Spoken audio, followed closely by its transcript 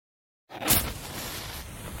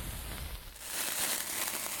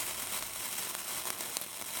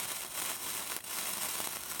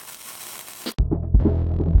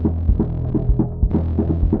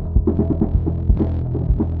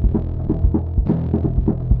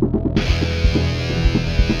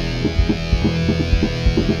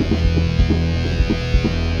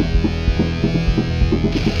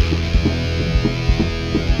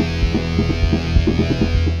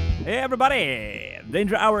everybody!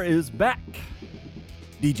 Danger Hour is back.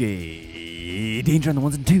 DJ Danger on the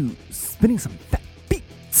ones and twos, spinning some fat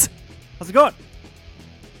beats. How's it going?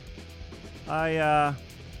 I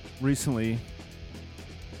recently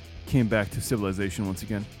came back to civilization once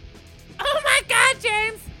again. Oh my God,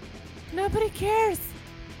 James! Nobody cares.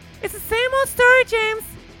 It's the same old story, James.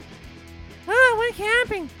 Oh, I went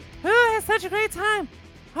camping. Oh, I had such a great time.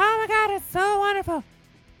 Oh my God, it's so wonderful.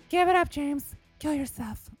 Give it up, James. Kill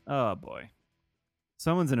yourself. Oh boy.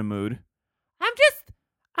 Someone's in a mood.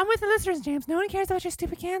 I'm with the listeners, James. No one cares about your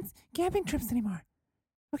stupid camping trips anymore.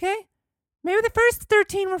 Okay? Maybe the first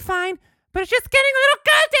 13 were fine, but it's just getting a little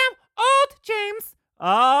goddamn old, James.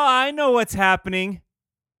 Oh, I know what's happening.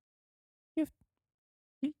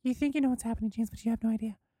 You think you know what's happening, James, but you have no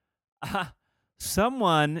idea.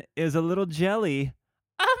 Someone is a little jelly.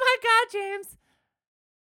 Oh my God, James.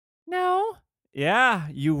 No. Yeah,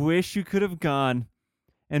 you wish you could have gone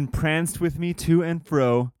and pranced with me to and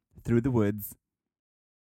fro through the woods.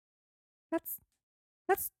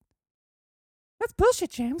 That's bullshit,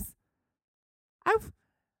 James. I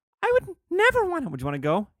would never want to. Would you want to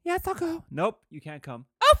go? Yes, I'll go. Nope, you can't come.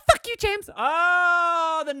 Oh, fuck you, James.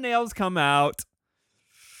 Oh, the nails come out.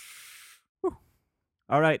 Whew.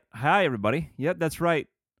 All right. Hi, everybody. Yep, that's right.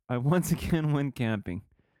 I once again went camping.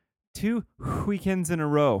 2 weekends in a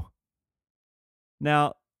row.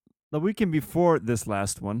 Now, the weekend before this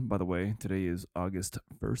last one, by the way, today is August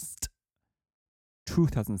 1st,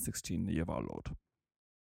 2016, the year of our Lord.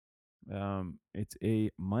 It's a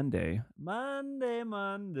Monday. Monday.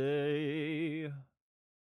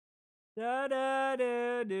 Da da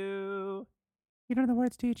da do. You don't know the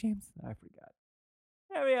words, do you, James? I forgot.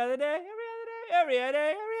 Every other day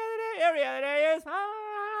is fine.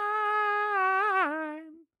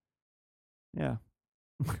 Yeah.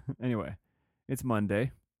 Anyway, it's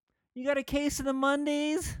Monday. You got a case of the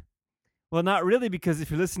Mondays? Well, not really, because if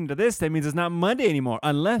you're listening to this, that means it's not Monday anymore.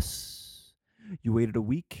 Unless you waited a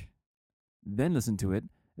week, then listen to it,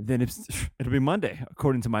 then it'll be Monday,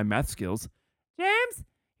 according to my math skills. James,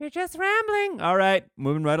 you're just rambling. All right,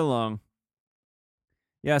 moving right along.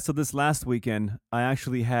 Yeah, so this last weekend, I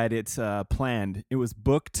actually had it planned. It was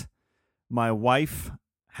booked. My wife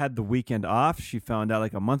had the weekend off. She found out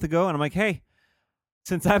like a month ago, and I'm like, hey,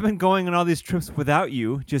 since I've been going on all these trips without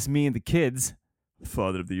you, just me and the kids,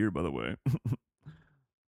 Father of the Year, by the way.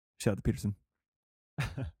 Shout out to Peterson.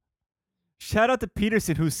 Shout out to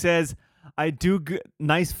Peterson, who says, I do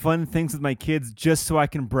nice, fun things with my kids just so I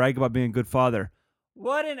can brag about being a good father.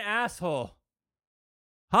 What an asshole.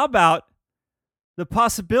 How about the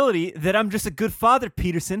possibility that I'm just a good father,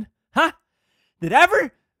 Peterson? Huh? Did it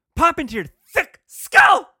ever pop into your thick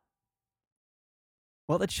skull?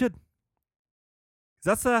 Well, it should.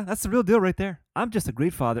 That's the real deal right there. I'm just a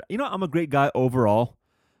great father. You know, I'm a great guy overall.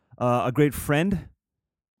 A great friend.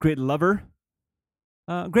 Great lover.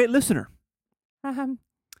 Great listener.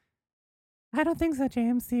 I don't think so,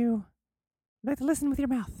 James. You like to listen with your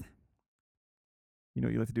mouth. You know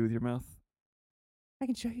what you like to do with your mouth? I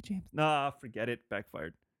can show you, James. Nah, forget it.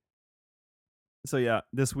 Backfired. So yeah,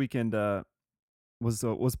 this weekend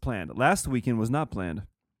was planned. Last weekend was not planned.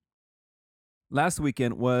 Last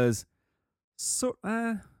weekend was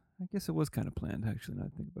I guess it was kind of planned, actually, now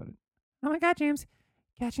that I think about it. Oh my God, James.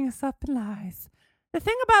 Catching us up in lies. The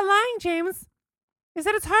thing about lying, James, is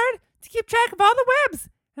that it's hard to keep track of all the webs.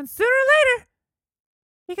 And sooner or later,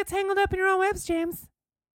 you get tangled up in your own webs, James.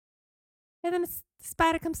 And then the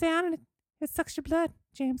spider comes down and it sucks your blood,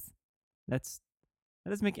 James. That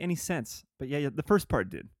doesn't make any sense. But yeah, the first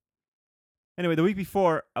part did. Anyway, the week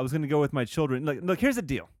before, I was going to go with my children. Look, here's the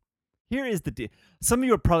deal. Here is the deal. Some of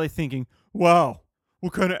you are probably thinking, wow,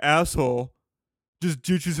 what kind of asshole just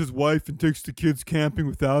ditches his wife and takes the kids camping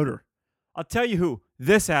without her? I'll tell you who.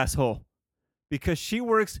 This asshole. Because she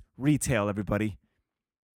works retail, everybody.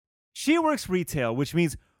 She works retail, which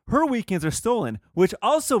means her weekends are stolen, which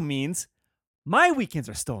also means my weekends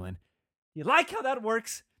are stolen. You like how that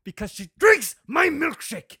works? Because she drinks my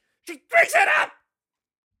milkshake. She drinks it up!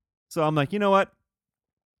 So I'm like, you know what?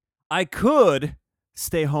 I could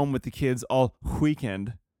stay home with the kids all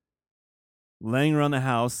weekend, laying around the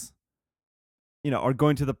house, or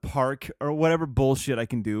going to the park or whatever bullshit I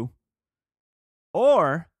can do.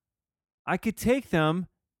 Or I could take them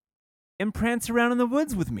and prance around in the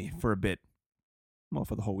woods with me for a bit. Well,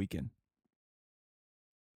 for the whole weekend.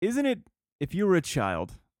 Isn't it, if you were a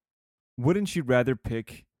child, wouldn't you rather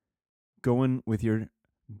pick going with your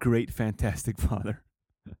great, fantastic father?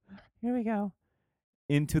 Here we go.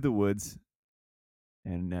 Into the woods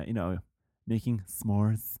and, making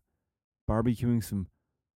s'mores, barbecuing some,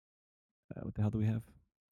 what the hell do we have?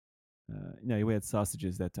 We had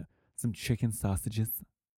sausages that time. some chicken sausages.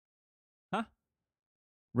 Huh?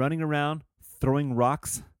 Running around, throwing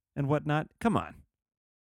rocks and whatnot. Come on.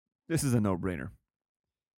 This is a no-brainer.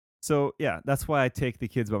 So, yeah, that's why I take the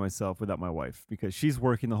kids by myself without my wife, because she's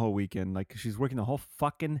working the whole weekend. Like, she's working the whole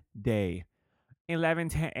fucking day. 11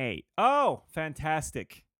 to 8. Oh,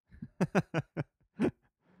 fantastic.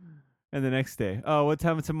 And the next day, oh, what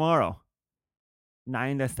time tomorrow?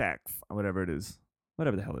 9 to 6, or whatever it is.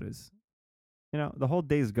 Whatever the hell it is. You know, the whole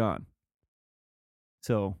day's gone.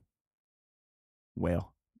 So,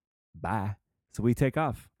 well, bye. So we take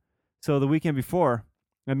off. So the weekend before,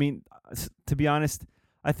 I mean, to be honest,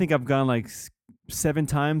 I think I've gone like 7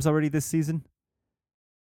 times already this season.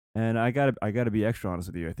 And I gotta be extra honest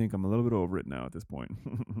with you. I think I'm a little bit over it now at this point.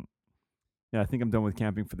 Yeah, I think I'm done with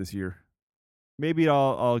camping for this year. Maybe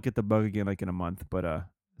I'll get the bug again like in a month, but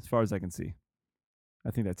as far as I can see,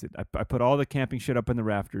 I think that's it. I put all the camping shit up in the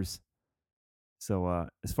rafters. So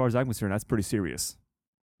as far as I'm concerned, that's pretty serious.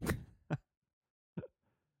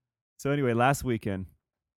 So anyway, last weekend,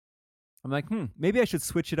 I'm like, maybe I should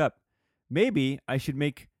switch it up. Maybe I should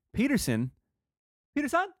make Peterson,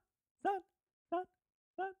 son,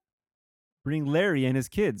 bring Larry and his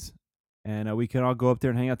kids, and we can all go up there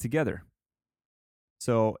and hang out together.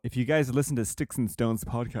 So if you guys listen to Sticks and Stones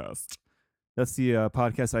podcast, that's the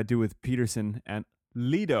podcast I do with Peterson and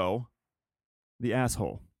Lido, the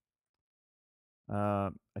asshole. I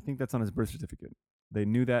think that's on his birth certificate. They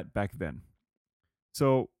knew that back then.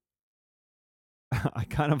 So I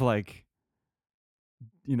kind of like,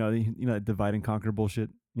 divide and conquer bullshit.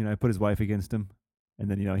 I put his wife against him, and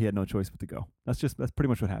then he had no choice but to go. That's pretty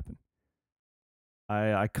much what happened.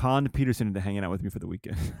 I conned Peterson into hanging out with me for the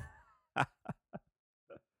weekend.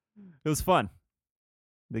 It was fun.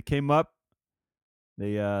 They came up.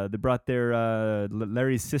 They brought their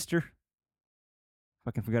Larry's sister.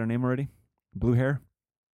 Fucking forgot her name already. Blue hair.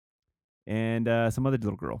 And some other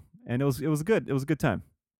little girl. And it was good. It was a good time.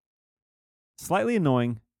 Slightly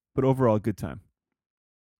annoying, but overall a good time.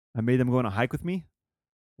 I made them go on a hike with me.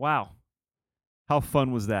 Wow. How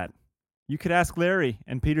fun was that? You could ask Larry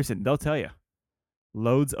and Peterson. They'll tell you.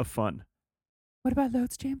 Loads of fun. What about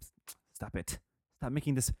loads, James? Stop it. Stop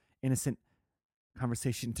making this innocent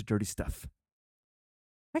conversation into dirty stuff.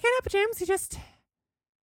 I can't help it, James. You just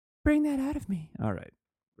bring that out of me. All right.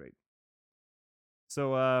 Great.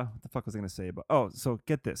 So, what the fuck was I going to say about... Oh, so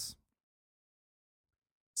get this.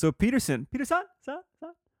 So Peterson,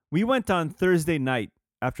 we went on Thursday night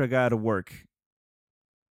after I got out of work.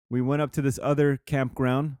 We went up to this other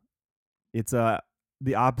campground. It's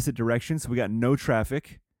the opposite direction, so we got no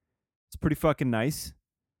traffic. It's pretty fucking nice.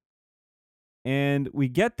 And we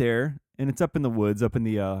get there, and it's up in the woods, up in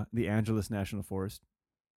the Angeles National Forest.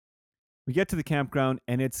 We get to the campground,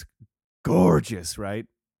 and it's gorgeous, right?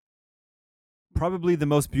 Probably the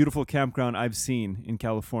most beautiful campground I've seen in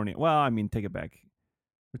California. Well, I mean, take it back.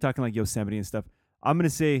 We're talking like Yosemite and stuff. I'm going to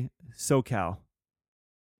say SoCal.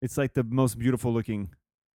 It's like the most beautiful looking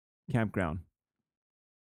campground.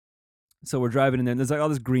 So we're driving in there, and there's like all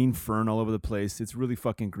this green fern all over the place. It's really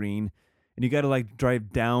fucking green. And you got to like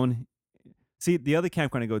drive down. See, the other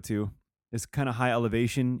campground I go to is kind of high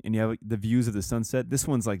elevation, and you have the views of the sunset. This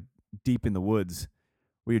one's like deep in the woods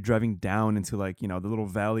where you're driving down into like, the little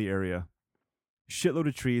valley area. Shitload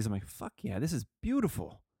of trees. I'm like, fuck yeah, this is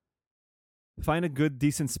beautiful. Find a good,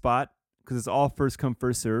 decent spot because it's all first come,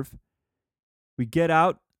 first serve. We get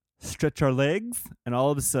out, stretch our legs, and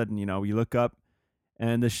all of a sudden, we look up,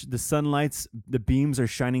 and the sunlight's, the beams are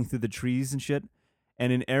shining through the trees and shit.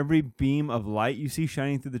 And in every beam of light you see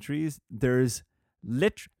shining through the trees, there's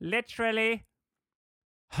literally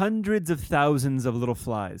hundreds of thousands of little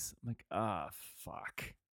flies. I'm like,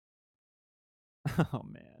 fuck. Oh,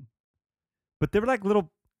 man. But they were like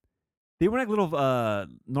little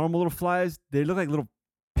normal little flies. They look like little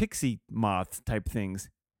pixie moth type things.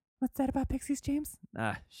 What's that about pixies, James?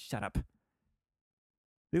 Shut up.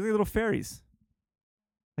 They look like little fairies.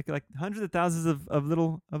 Like hundreds of thousands of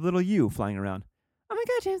little you flying around. Oh my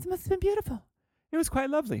God, James, it must have been beautiful. It was quite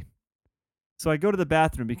lovely. So I go to the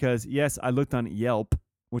bathroom because, yes, I looked on Yelp,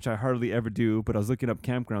 which I hardly ever do, but I was looking up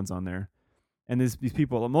campgrounds on there. And these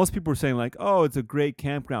people, most people were saying like, oh, it's a great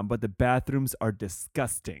campground, but the bathrooms are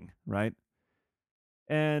disgusting, right?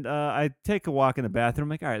 And I take a walk in the bathroom. I'm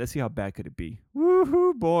like, all right, let's see how bad could it be.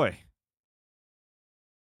 Woohoo, boy.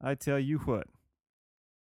 I tell you what.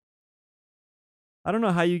 I don't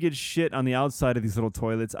know how you get shit on the outside of these little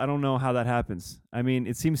toilets. I don't know how that happens. I mean,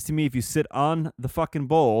 it seems to me if you sit on the fucking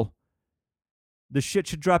bowl, the shit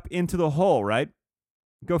should drop into the hole, right?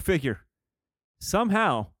 Go figure.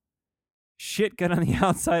 Somehow, shit got on the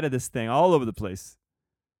outside of this thing all over the place.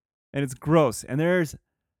 And it's gross. And there's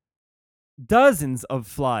dozens of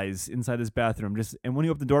flies inside this bathroom. And when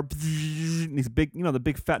you open the door, these big, the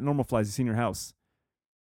big fat normal flies you see in your house.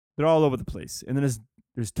 They're all over the place. And then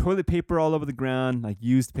there's toilet paper all over the ground, like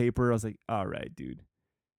used paper. I was like, all right, dude.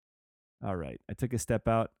 All right. I took a step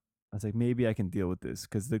out. I was like, maybe I can deal with this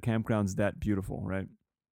because the campground's that beautiful, right?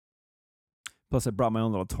 Plus, I brought my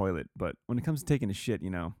own little toilet. But when it comes to taking a shit, you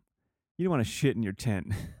don't want to shit in your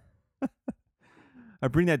tent. I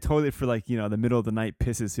bring that toilet for the middle of the night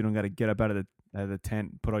pisses, so you don't got to get up out of the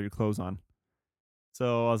tent and put all your clothes on.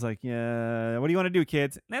 So I was like, yeah, what do you want to do,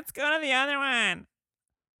 kids? Let's go to the other one.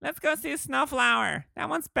 Let's go see SnowFlower. That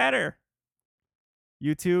one's better.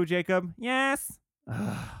 You too, Jacob? Yes.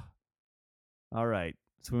 All right.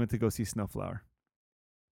 So we went to go see SnowFlower.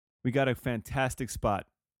 We got a fantastic spot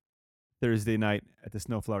Thursday night at the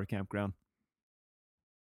SnowFlower campground.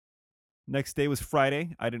 Next day was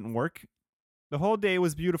Friday. I didn't work. The whole day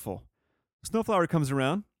was beautiful. SnowFlower comes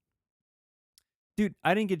around. Dude,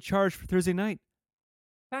 I didn't get charged for Thursday night.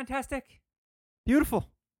 Fantastic. Beautiful.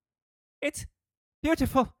 It's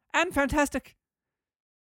beautiful and fantastic.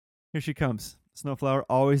 Here she comes. SnowFlower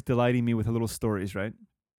always delighting me with her little stories, right?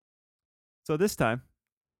 So this time,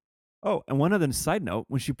 and one other side note,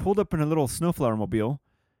 when she pulled up in her little SnowFlower mobile,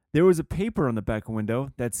 there was a paper on the back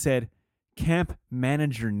window that said, "Camp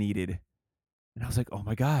manager needed." And I was like, oh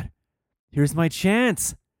my God, here's my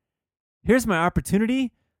chance. Here's my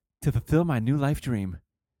opportunity to fulfill my new life dream.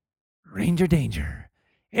 Ranger Danger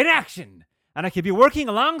in action. And I could be working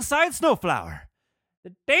alongside SnowFlower,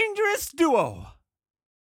 the dangerous duo.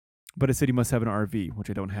 But it said you must have an RV, which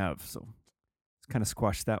I don't have, so it's kind of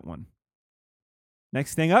squashed that one.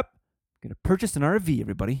 Next thing up, I'm going to purchase an RV,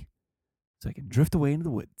 everybody, so I can drift away into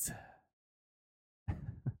the woods.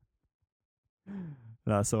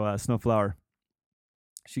 SnowFlower,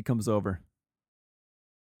 she comes over.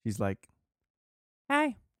 She's like,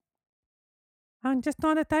 hey, I just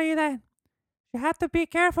want to tell you that you have to be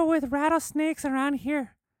careful with rattlesnakes around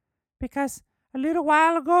here. Because a little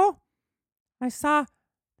while ago, I saw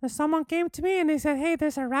that someone came to me and they said, hey,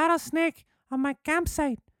 there's a rattlesnake on my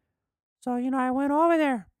campsite. So, I went over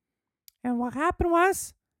there. And what happened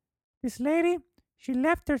was, this lady, she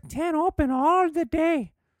left her tent open all the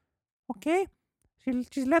day. Okay?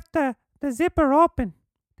 She left the zipper open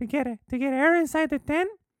to get air inside the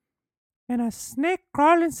tent. And a snake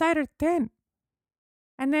crawled inside her tent.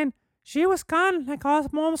 And then she was gone like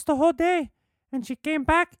almost the whole day. And she came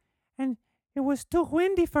back and it was too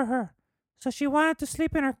windy for her. So she wanted to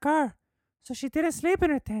sleep in her car. So she didn't sleep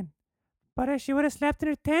in her tent. But if she would have slept in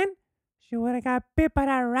her tent, she would have got bit by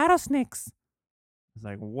that rattlesnakes. It's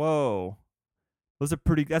like, whoa. That's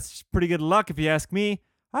pretty good luck if you ask me.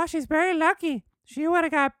 Oh, she's very lucky. She would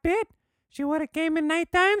have got bit. She would have came in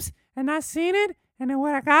night times and not seen it, and it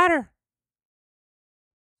would have got her.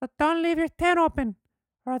 So don't leave your tent open,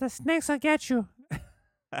 or the snakes will get you.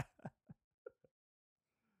 I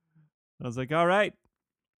was like, all right.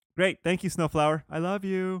 Great. Thank you, SnowFlower. I love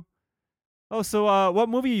you. Oh, so what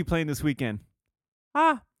movie are you playing this weekend?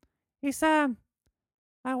 It's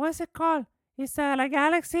what's it called? It's La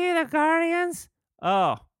Galaxy, The Guardians.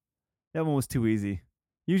 Oh, that one was too easy.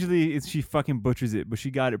 Usually she fucking butchers it, but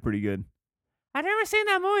she got it pretty good. I've never seen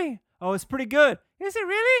that movie. Oh, it's pretty good. Is it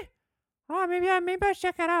really? Oh, maybe I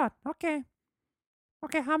check it out. Okay,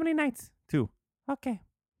 how many nights? 2. Okay,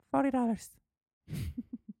 $40.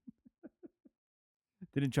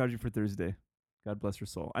 Didn't charge you for Thursday. God bless her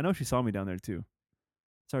soul. I know she saw me down there too.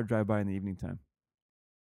 Saw her drive by in the evening time.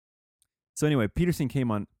 So anyway, Peterson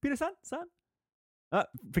came on. Peterson?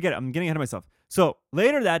 Forget it. I'm getting ahead of myself. So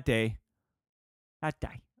later that day,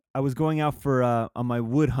 I was going out for on my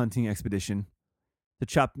wood hunting expedition to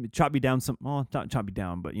chop me down some. Well, not chop me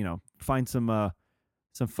down, but find some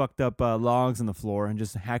fucked up logs on the floor and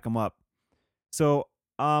just hack them up. So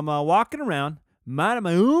I'm walking around, minding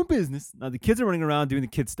my own business. Now the kids are running around doing the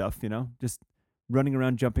kid stuff, just running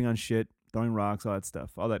around, jumping on shit, throwing rocks, all that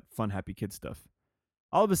stuff, all that fun, happy kid stuff.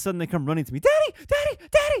 All of a sudden, they come running to me, Daddy, Daddy,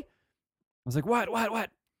 Daddy. I was like, what?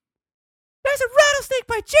 There's a rattlesnake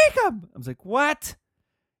by Jacob. I was like, what?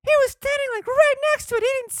 He was standing like right next to it. He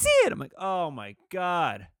didn't see it. I'm like, oh my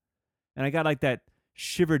God. And I got like that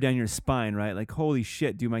shiver down your spine, right? Like, holy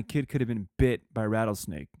shit, dude, my kid could have been bit by a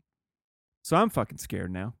rattlesnake. So I'm fucking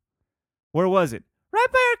scared now. Where was it? Right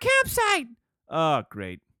by our campsite. Oh,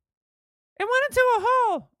 great. It went into a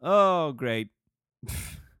hole. Oh, great.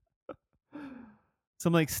 So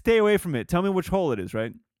I'm like, stay away from it. Tell me which hole it is,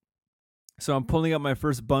 right? So I'm pulling up my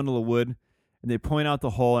first bundle of wood, and they point out the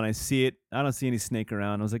hole, and I see it. I don't see any snake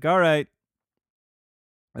around. I was like, all right.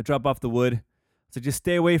 I drop off the wood. So just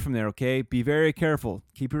stay away from there, okay? Be very careful.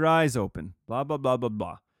 Keep your eyes open. Blah, blah, blah, blah,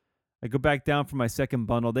 blah. I go back down for my second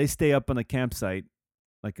bundle. They stay up on the campsite,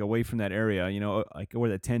 like away from that area, like where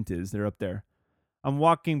the tent is. They're up there. I'm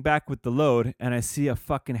walking back with the load, and I see a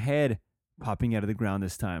fucking head popping out of the ground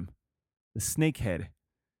this time. The snake head.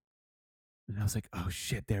 And I was like, oh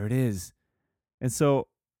shit, there it is. And so,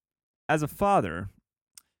 as a father,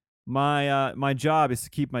 my job is to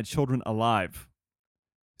keep my children alive.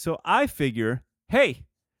 So I figure, hey,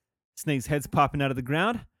 snake's head's popping out of the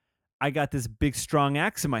ground. I got this big strong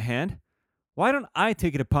axe in my hand. Why don't I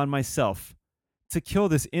take it upon myself to kill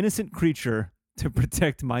this innocent creature to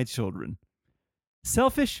protect my children?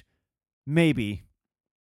 Selfish? Maybe.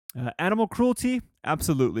 Animal cruelty?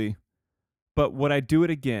 Absolutely. But would I do it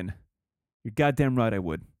again? You're goddamn right I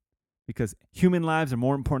would. Because human lives are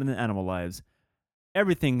more important than animal lives.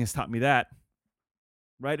 Everything has taught me that.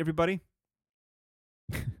 Right, everybody?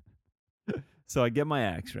 So I get my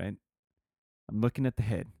axe, right? I'm looking at the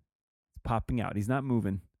head. It's popping out. He's not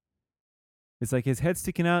moving. It's like his head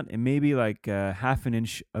sticking out and maybe like half an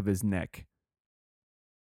inch of his neck.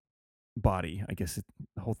 Body. I guess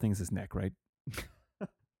the whole thing's his neck, right?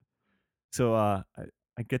 So I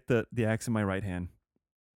get the axe in my right hand.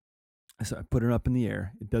 So I put it up in the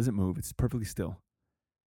air. It doesn't move. It's perfectly still.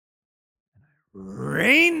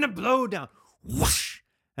 Rain the blow down. Whoosh!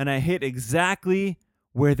 And I hit exactly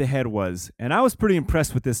where the head was. And I was pretty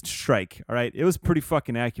impressed with this strike, all right? It was pretty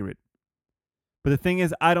fucking accurate. But the thing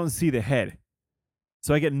is, I don't see the head.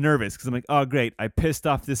 So I get nervous because I'm like, oh, great. I pissed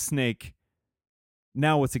off this snake.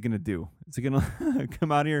 Now what's it going to do? Is it going to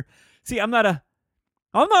come out here? See, I'm not a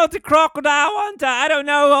crocodile hunter. I don't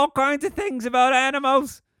know all kinds of things about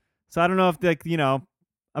animals. So I don't know if,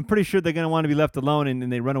 I'm pretty sure they're going to want to be left alone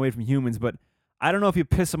and they run away from humans. But I don't know if you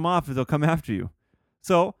piss them off if they'll come after you.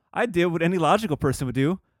 So I did what any logical person would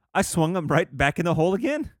do. I swung them right back in the hole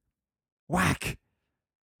again. Whack.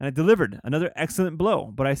 And I delivered another excellent blow.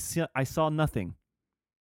 But I saw nothing.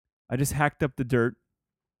 I just hacked up the dirt.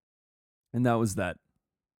 And that was that.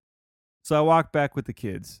 So I walked back with the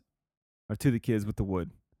kids. Or to the kids with the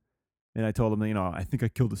wood. And I told them, I think I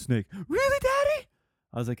killed a snake. Really, Daddy?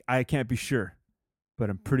 I was like, I can't be sure. But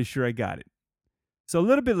I'm pretty sure I got it. So a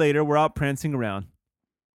little bit later, we're out prancing around.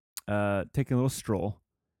 Taking a little stroll.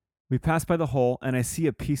 We pass by the hole, and I see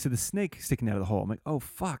a piece of the snake sticking out of the hole. I'm like, oh,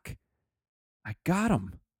 fuck. I got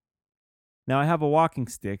him. Now, I have a walking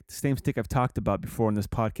stick, the same stick I've talked about before in this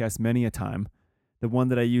podcast many a time. The one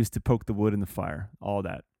that I used to poke the wood in the fire. All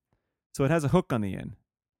that. So it has a hook on the end.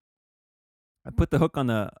 I put the hook on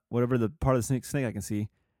the part of the snake I can see,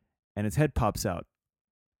 and its head pops out.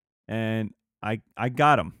 And I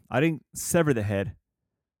got him. I didn't sever the head,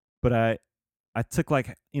 but I took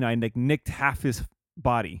I nicked half his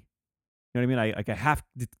body. You know what I mean? I half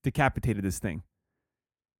decapitated this thing.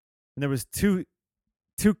 And there was two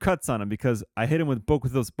cuts on him because I hit him with both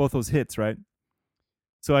those hits, right?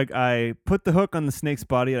 So I put the hook on the snake's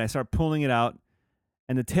body and I start pulling it out,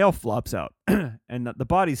 and the tail flops out. And the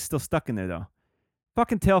body's still stuck in there though.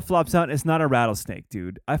 Fucking tail flops out. It's not a rattlesnake,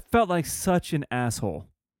 dude. I felt like such an asshole.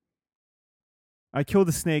 I killed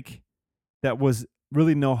a snake that was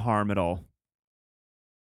really no harm at all.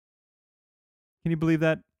 Can you believe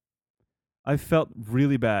that? I felt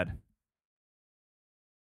really bad.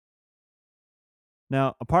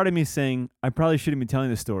 Now, a part of me is saying I probably shouldn't be telling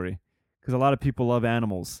this story because a lot of people love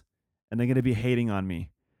animals and they're going to be hating on me.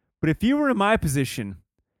 But if you were in my position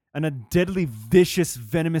and a deadly, vicious,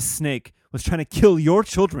 venomous snake was trying to kill your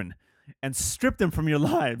children and strip them from your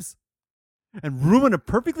lives and ruin a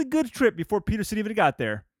perfectly good trip before Peterson even got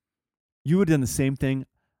there, you would have done the same thing.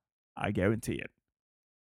 I guarantee it.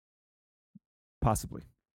 Possibly.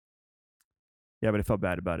 Yeah, but I felt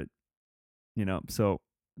bad about it. So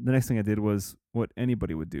the next thing I did was what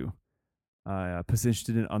anybody would do. I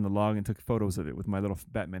positioned it on the log and took photos of it with my little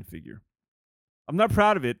Batman figure. I'm not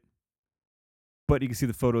proud of it, but you can see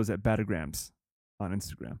the photos at Batagrams on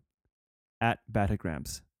Instagram. At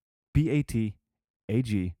Batagrams. Batagrams.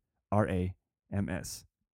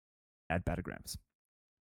 At Batagrams.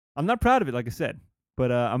 I'm not proud of it, like I said,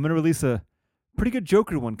 but I'm going to release a pretty good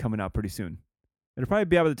Joker one coming out pretty soon. It'll probably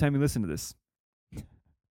be out by the time you listen to this.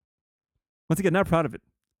 Once again, not proud of it.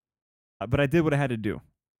 But I did what I had to do.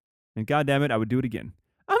 And goddamn it, I would do it again.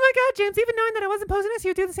 Oh my God, James, even knowing that I wasn't posing this, you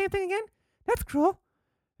would do the same thing again? That's cruel.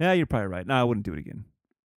 Yeah, you're probably right. No, I wouldn't do it again.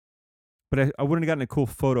 But I wouldn't have gotten a cool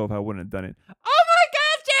photo if I wouldn't have done it. Oh my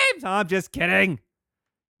God, James! I'm just kidding.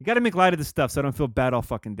 You got to make light of this stuff so I don't feel bad all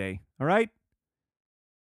fucking day. All right?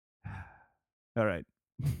 All right.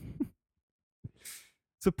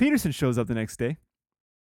 So Peterson shows up the next day.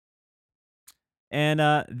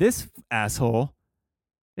 And this asshole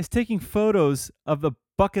is taking photos of the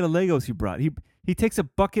bucket of Legos he brought. He He takes a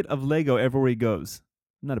bucket of Lego everywhere he goes.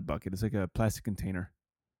 Not a bucket, it's like a plastic container.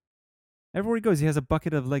 Everywhere he goes, he has a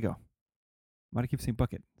bucket of Lego. Why do I keep saying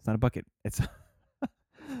bucket? It's not a bucket. It's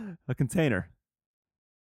a container.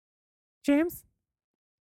 James,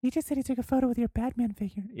 he just said he took a photo with your Batman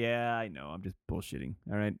figure. Yeah, I know. I'm just bullshitting.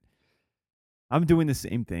 All right. I'm doing the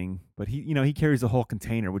same thing, but he carries a whole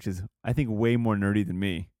container, which is, I think, way more nerdy than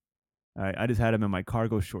me. All right. I just had him in my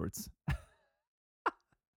cargo shorts.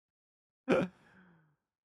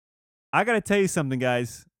 I got to tell you something,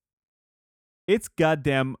 guys. It's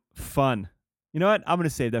goddamn fun. You know what? I'm going to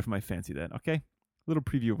save that for my fancy then, okay? A little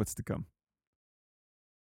preview of what's to come.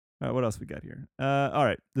 All right, what else we got here? All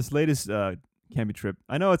right, this latest camping trip.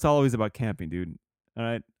 I know it's always about camping, dude. All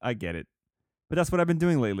right, I get it. But that's what I've been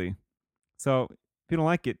doing lately. So if you don't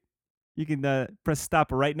like it, you can press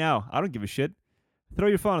stop right now. I don't give a shit. Throw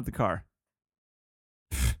your phone at the car.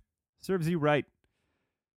 Serves you right.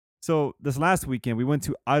 So this last weekend, we went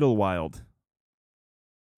to Idlewild.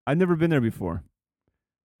 I've never been there before.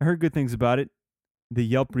 I heard good things about it. The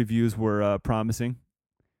Yelp reviews were promising.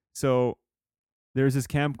 So there's this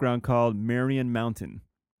campground called Marion Mountain.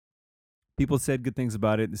 People said good things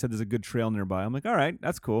about it. They said there's a good trail nearby. I'm like, all right,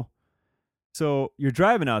 that's cool. So you're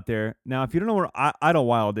driving out there. Now, if you don't know where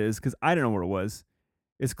Idlewild is, because I don't know where it was,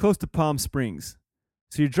 it's close to Palm Springs.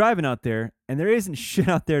 So you're driving out there, and there isn't shit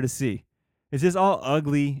out there to see. It's just all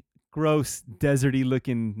ugly, gross, deserty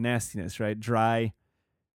looking nastiness, right? Dry.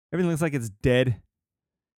 Everything looks like it's dead.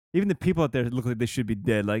 Even the people out there look like they should be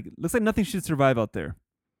dead. Like, looks like nothing should survive out there.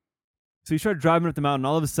 So you start driving up the mountain.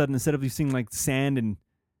 All of a sudden, instead of you seeing like sand and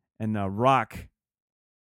rock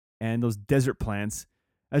and those desert plants,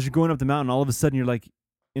 as you're going up the mountain, all of a sudden you're like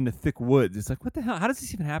in the thick woods. It's like, what the hell? How does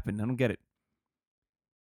this even happen? I don't get it.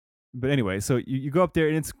 But anyway, so you go up there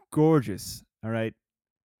and it's gorgeous. All right.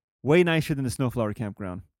 Way nicer than the SnowFlower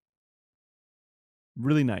campground.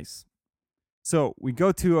 Really nice. So we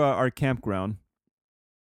go to our campground.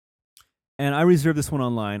 And I reserved this one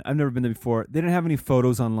online. I've never been there before. They didn't have any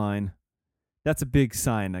photos online. That's a big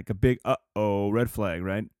sign, like a big red flag,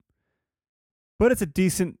 right? But it's a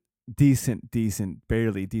decent,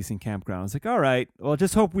 barely decent campground. I was like, all right, well,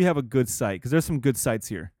 just hope we have a good site because there's some good sites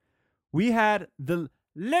here. We had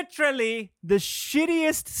literally the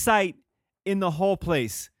shittiest site in the whole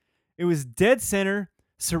place. It was dead center,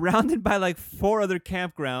 surrounded by like 4 other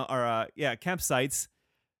campsites.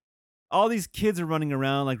 All these kids are running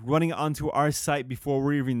around, like running onto our site before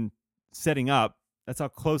we're even setting up. That's how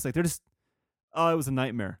close. Like they're just. Oh, it was a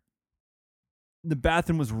nightmare. The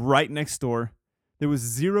bathroom was right next door. There was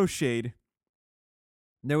zero shade.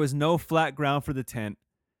 There was no flat ground for the tent.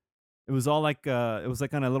 It was all like it was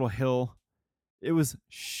like on a little hill. It was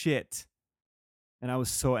shit. And I was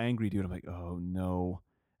so angry, dude. I'm like, oh no.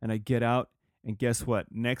 And I get out, and guess what?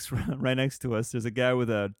 Right next to us, there's a guy with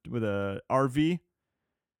a RV,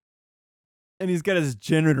 and he's got his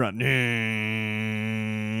generator on. And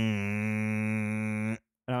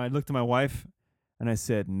I looked at my wife. And I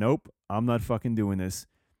said, nope, I'm not fucking doing this.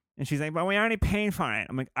 And she's like, but we already paid for it.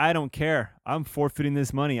 I'm like, I don't care. I'm forfeiting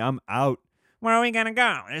this money. I'm out. Where are we going to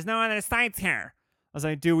go? There's no other sites here. I was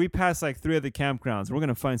like, dude, we passed like 3 other campgrounds. We're going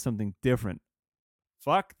to find something different.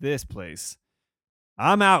 Fuck this place.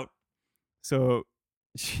 I'm out. So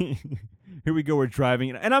here we go. We're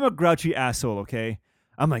driving. And I'm a grouchy asshole, okay?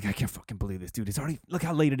 I'm like, I can't fucking believe this, dude. It's already, look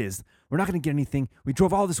how late it is. We're not going to get anything. We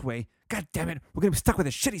drove all this way. God damn it. We're going to be stuck with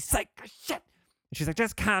a shitty site. Oh, shit. And she's like,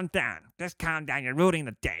 just calm down. Just calm down. You're ruining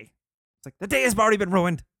the day. It's like, the day has already been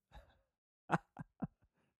ruined.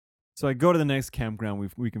 So I go to the next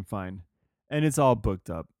campground we can find, and it's all booked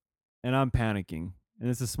up. And I'm panicking. And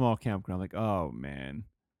it's a small campground. Like, oh, man.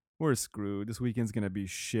 We're screwed. This weekend's going to be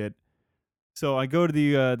shit. So I go to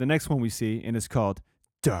the next one we see, and it's called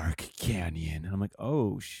Dark Canyon. And I'm like,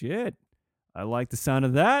 oh, shit. I like the sound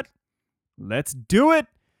of that. Let's do it.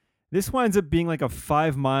 This winds up being like a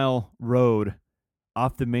 5-mile road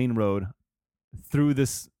off the main road through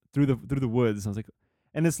the woods. I was like,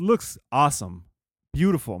 and this looks awesome,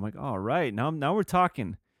 beautiful. I'm like, all right, now we're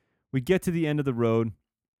talking. We get to the end of the road,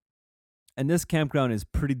 and this campground is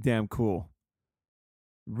pretty damn cool.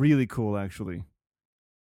 Really cool, actually.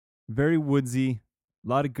 Very woodsy, a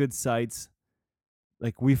lot of good sites.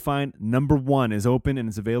 Like we find number 1 is open and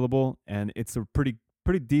it's available, and it's a pretty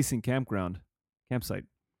decent campsite.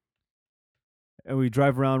 And we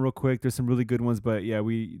drive around real quick. There's some really good ones, but yeah,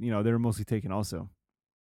 they were mostly taken also.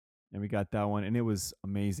 And we got that one, and it was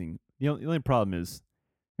amazing. The only problem is,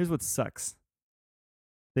 here's what sucks.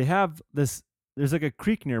 They have this, there's like a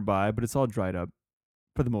creek nearby, but it's all dried up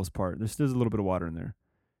for the most part. There's a little bit of water in there.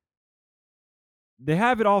 They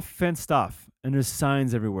have it all fenced off, and there's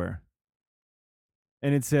signs everywhere.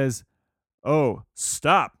 and it says, "Oh,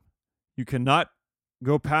 stop! You cannot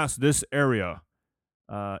go past this area.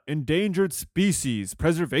 Endangered species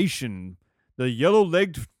preservation. The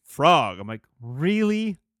yellow-legged frog." I'm like,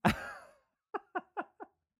 really?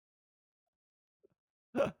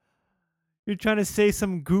 You're trying to say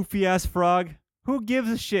some goofy ass frog? Who gives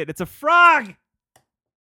a shit? It's a frog.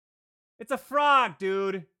 It's a frog,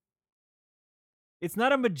 dude. It's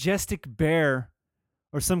not a majestic bear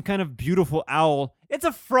or some kind of beautiful owl. It's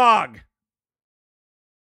a frog.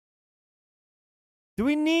 Do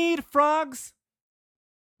we need frogs?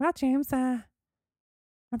 Well, James, I'm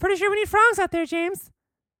pretty sure we need frogs out there, James.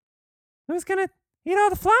 Who's gonna eat all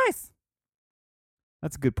the flies?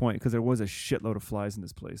 That's a good point, because there was a shitload of flies in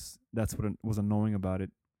this place. That's what was annoying about it.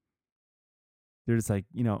 They're just like,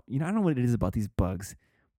 I don't know what it is about these bugs,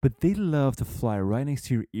 but they love to fly right next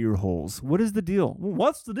to your ear holes. What is the deal? Well,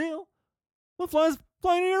 what's the deal? What flies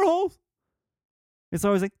flying in ear holes? It's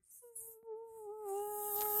always like,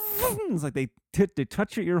 it's like they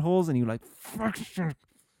touch your ear holes and you're like,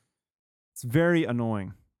 it's very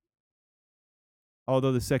annoying.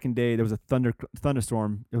 Although the second day there was a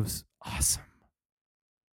thunderstorm, it was awesome.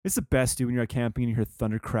 It's the best, dude, when you're out camping and you hear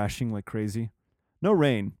thunder crashing like crazy. No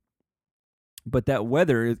rain, but that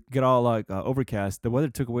weather, it got all like overcast. The weather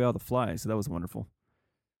took away all the flies, so that was wonderful.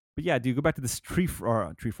 But yeah, dude, go back to this tree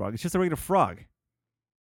frog. It's just a regular frog.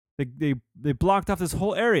 They blocked off this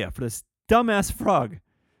whole area for this dumbass frog.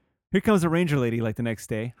 Here comes a ranger lady like the next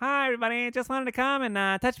day. Hi, everybody. Just wanted to come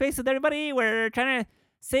and touch base with everybody. We're trying to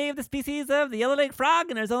save the species of the yellow-legged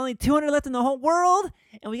frog, and there's only 200 left in the whole world,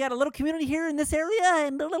 and we got a little community here in this area,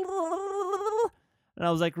 and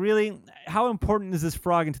I was like, really? How important is this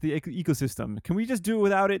frog into the ecosystem? Can we just do it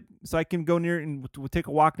without it so I can go near it and we'll take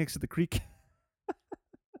a walk next to the creek?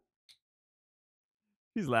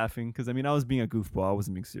 He's laughing because, I was being a goofball. I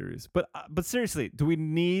wasn't being serious. But seriously, do we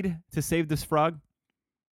need to save this frog?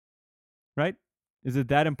 Right? Is it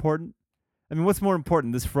that important? What's more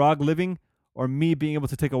important, this frog living or me being able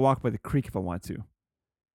to take a walk by the creek if I want to?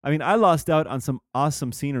 I lost out on some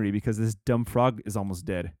awesome scenery because this dumb frog is almost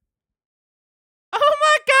dead. Oh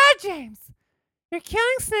my God, James! You're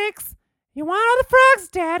killing snakes. You want all the frogs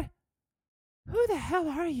dead. Who the hell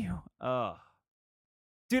are you?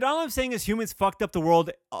 Dude, all I'm saying is humans fucked up the world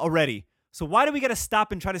already. So why do we gotta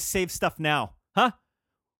stop and try to save stuff now? Huh?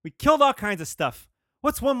 We killed all kinds of stuff.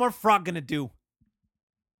 What's one more frog gonna do?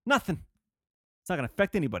 Nothing. It's not gonna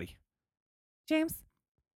affect anybody. James,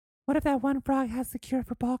 what if that one frog has the cure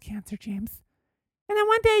for ball cancer, James? And then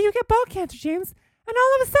one day you get ball cancer, James, and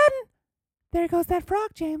all of a sudden, there goes that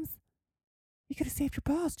frog, James. You could have saved your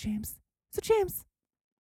balls, James. So, James,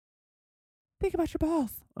 think about your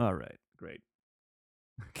balls. All right, great.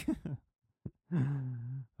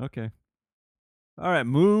 Okay. All right,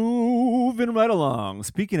 moving right along.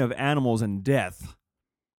 Speaking of animals and death,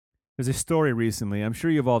 there's a story recently. I'm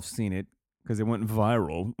sure you've all seen it because it went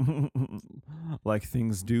viral, like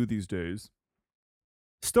things do these days.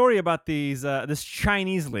 Story about this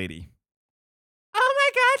Chinese lady. Oh my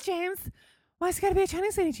God, James! Why it's gotta be a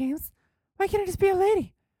Chinese lady, James? Why can't it just be a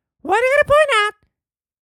lady? Why do you gotta point out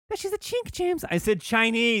that she's a chink, James? I said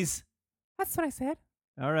Chinese. That's what I said.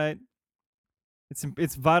 All right.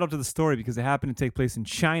 It's vital to the story because it happened to take place in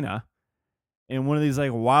China, in one of these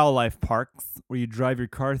like wildlife parks where you drive your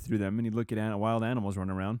car through them and you look at wild animals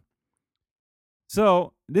running around.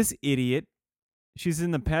 So this idiot, she's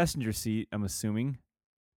in the passenger seat, I'm assuming.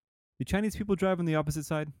 Do Chinese people drive on the opposite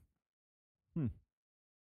side? I'm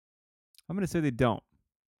going to say they don't.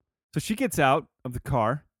 So she gets out of the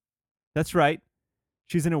car. That's right.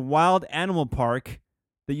 She's in a wild animal park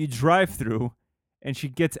that you drive through, and she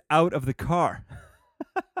gets out of the car.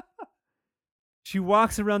 She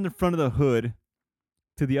walks around the front of the hood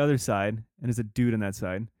to the other side, and there's a dude on that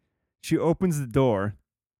side. She opens the door,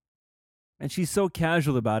 and she's so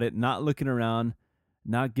casual about it, not looking around,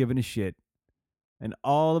 not giving a shit. And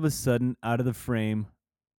all of a sudden, out of the frame,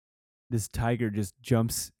 this tiger just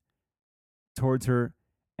jumps towards her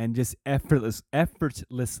and just effortlessly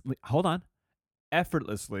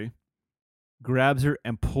grabs her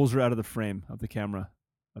and pulls her out of the frame of the camera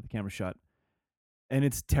shot. And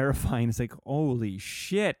it's terrifying. It's like, holy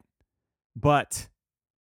shit. But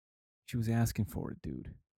she was asking for it,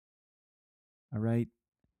 dude. All right?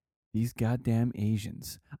 These goddamn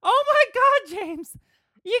Asians. Oh my God, James!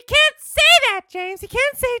 You can't say that, James! You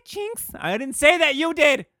can't say chinks! I didn't say that, you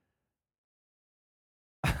did!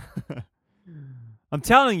 I'm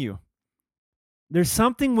telling you. There's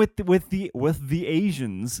something with the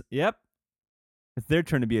Asians. Yep. It's their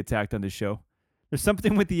turn to be attacked on this show. There's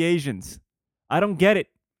something with the Asians. I don't get it.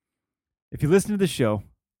 If you listen to the show,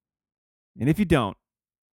 and if you don't,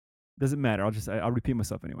 Doesn't matter. I'll repeat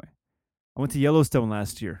myself anyway. I went to Yellowstone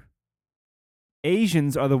last year.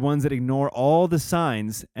 Asians are the ones that ignore all the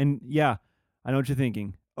signs. And yeah, I know what you're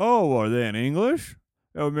thinking. Oh, are they in English?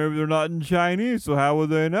 Oh, maybe they're not in Chinese, so how would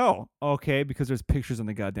they know? Okay, because there's pictures on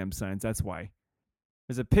the goddamn signs. That's why.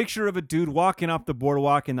 There's a picture of a dude walking off the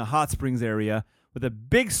boardwalk in the hot springs area with a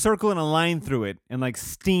big circle and a line through it and like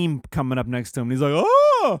steam coming up next to him. And he's like,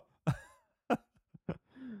 oh!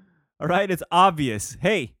 All right, it's obvious.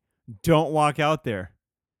 Hey, don't walk out there.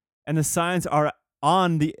 And the signs are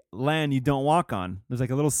on the land you don't walk on. There's like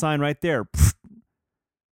a little sign right there.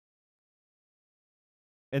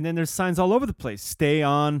 And then there's signs all over the place. Stay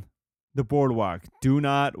on the boardwalk. Do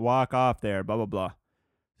not walk off there. Blah, blah, blah.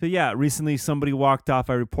 So yeah, recently somebody walked off.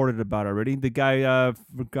 I reported about already. The guy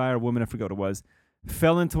or woman, I forgot what it was,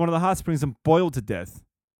 fell into one of the hot springs and boiled to death.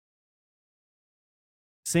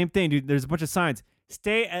 Same thing, dude. There's a bunch of signs.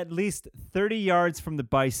 Stay at least 30 yards from the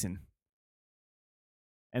bison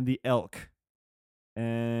and the elk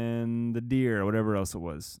and the deer or whatever else it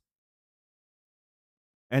was.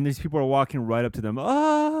 And these people are walking right up to them.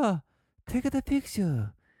 Ah, take the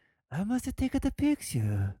picture. I must take the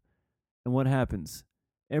picture. And what happens?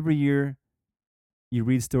 Every year, you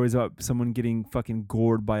read stories about someone getting fucking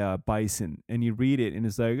gored by a bison. And you read it, and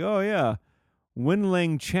it's like, oh, yeah. Wen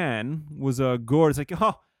Lang Chan was gored. It's like,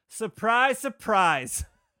 oh, surprise, surprise.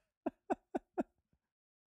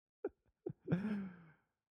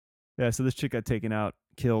 Yeah, so this chick got taken out,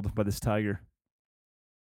 killed by this tiger.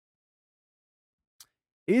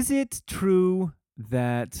 Is it true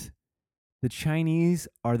that the Chinese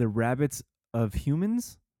are the rabbits of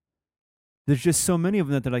humans? There's just so many of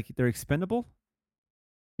them that they're expendable.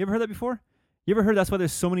 You ever heard that before? You ever heard that's why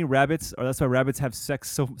there's so many rabbits, or that's why rabbits have sex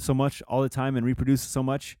so much all the time and reproduce so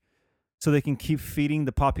much, so they can keep feeding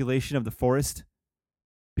the population of the forest,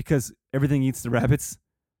 because everything eats the rabbits.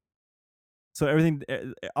 So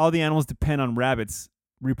all the animals depend on rabbits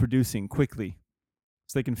reproducing quickly,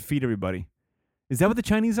 so they can feed everybody. Is that what the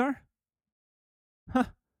Chinese are? Huh.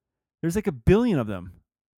 There's like 1 billion of them.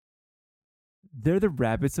 They're the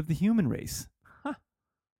rabbits of the human race. Huh.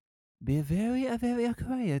 Be very, very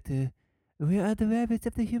quiet. We are the rabbits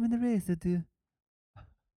of the human race.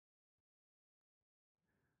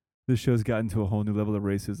 This show's gotten to a whole new level of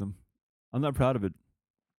racism. I'm not proud of it,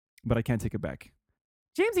 but I can't take it back.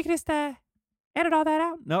 James, you can just edit all that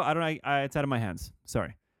out. No, I don't. It's out of my hands.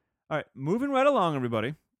 Sorry. All right, moving right along,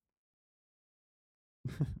 everybody.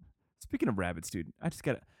 Speaking of rabbits, dude, I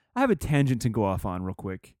have a tangent to go off on real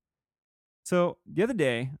quick. So the other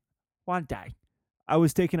day, one day, I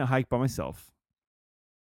was taking a hike by myself,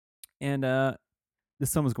 and the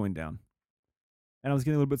sun was going down, and I was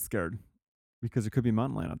getting a little bit scared because there could be a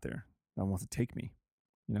mountain lion out there that wants to take me,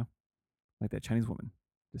 like that Chinese woman,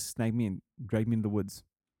 just snag me and drag me into the woods.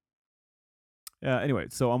 Anyway,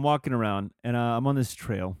 so I'm walking around, and I'm on this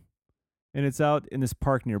trail, and it's out in this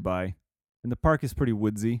park nearby, and the park is pretty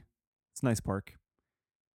woodsy. It's a nice park.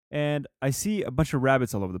 And I see a bunch of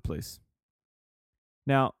rabbits all over the place.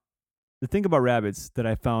 Now, the thing about rabbits that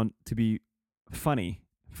I found to be funny,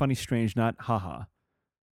 strange, not haha,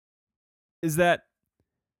 is that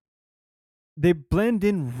they blend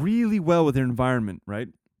in really well with their environment, right?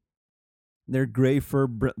 Their gray fur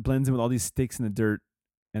blends in with all these sticks in the dirt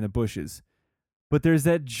and the bushes. But there's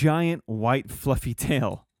that giant white fluffy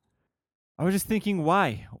tail. I was just thinking,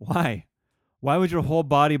 why? Why would your whole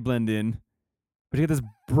body blend in, but you get this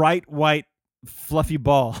bright white fluffy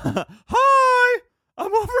ball? Hi!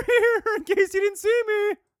 I'm over here in case you didn't see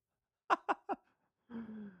me.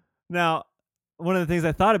 Now, one of the things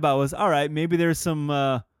I thought about was, all right, maybe there's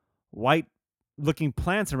some white-looking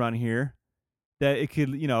plants around here that it could,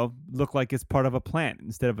 look like it's part of a plant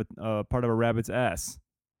instead of a part of a rabbit's ass.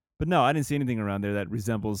 But no, I didn't see anything around there that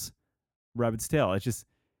resembles rabbit's tail. It's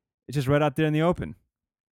just right out there in the open.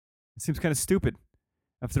 It seems kind of stupid.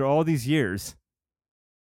 After all these years,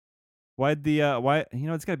 why?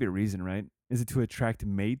 It's got to be a reason, right? Is it to attract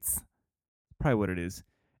mates? Probably what it is.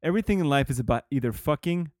 Everything in life is about either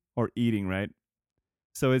fucking or eating, right?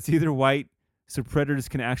 So it's either white so predators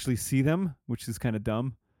can actually see them, which is kind of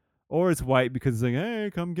dumb, or it's white because it's like, hey,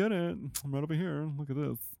 come get it. I'm right over here. Look at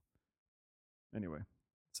this. Anyway,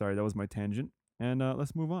 sorry, that was my tangent. And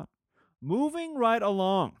let's move on. Moving right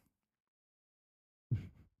along.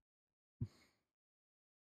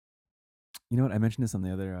 You know what? I mentioned this on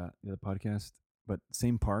the other podcast, but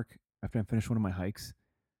same park. After I finished one of my hikes,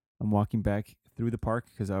 I'm walking back through the park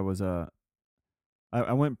because I was I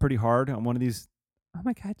went pretty hard on one of these. Oh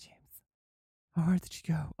my God, James. How hard did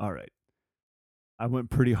you go? All right. I went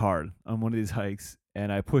pretty hard on one of these hikes,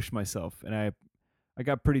 and I pushed myself, and I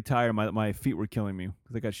got pretty tired. My feet were killing me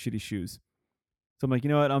because I got shitty shoes. So I'm like, you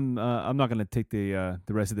know what? I'm not gonna take the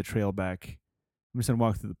rest of the trail back. I'm just gonna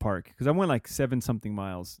walk through the park because I went like 7 something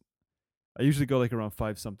miles. I usually go like around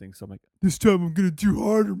 5 something. So I'm like, this time I'm gonna do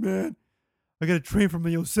harder, man. I gotta train for my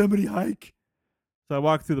Yosemite hike. So I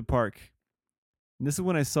walked through the park, and this is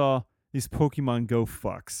when I saw these Pokemon Go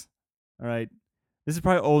fucks. All right, this is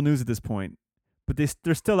probably old news at this point, but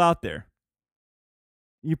they're still out there.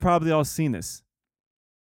 You probably all seen this,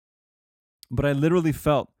 but I literally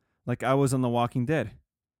felt like I was on The Walking Dead,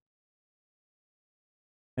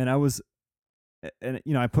 and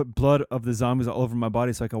I put blood of the zombies all over my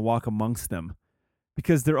body so I could walk amongst them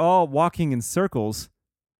because they're all walking in circles,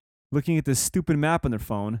 looking at this stupid map on their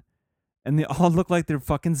phone, and they all look like they're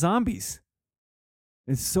fucking zombies.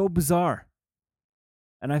 It's so bizarre.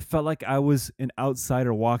 And I felt like I was an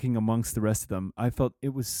outsider walking amongst the rest of them. I felt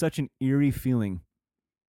it was such an eerie feeling.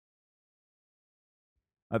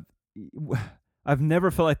 I've I've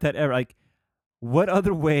never felt like that ever. Like, what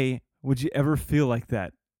other way would you ever feel like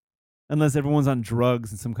that? Unless everyone's on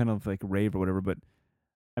drugs and some kind of like rave or whatever. But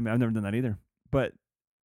I mean, I've never done that either. But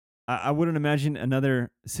I wouldn't imagine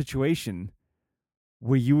another situation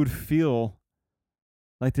where you would feel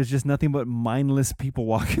like there's just nothing but mindless people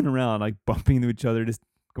walking around, like bumping into each other, just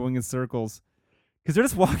going in circles. Because they're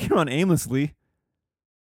just walking around aimlessly,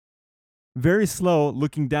 very slow,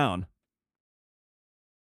 looking down.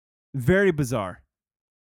 Very bizarre.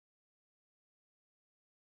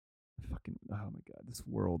 Fucking, oh my God, this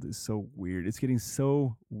world is so weird. It's getting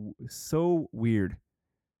so weird.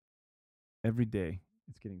 Every day,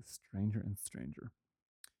 it's getting stranger and stranger.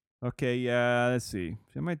 Okay, yeah, let's see.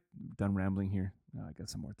 Am I done rambling here? No, I got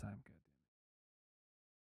some more time. Good.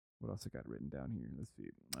 What else I got written down here? Let's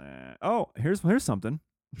see. Here's something.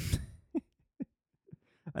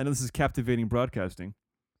 I know this is captivating broadcasting.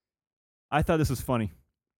 I thought this was funny.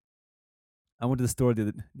 I went to the store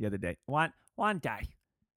the other day. One day,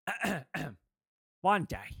 one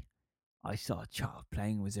day, I saw a child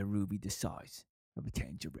playing with a ruby the size of a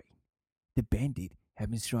tangerine. The bandit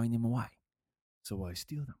had been throwing them away. So why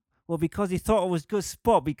steal them? Well, because he thought it was good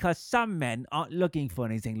sport, because some men aren't looking for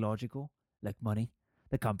anything logical, like money,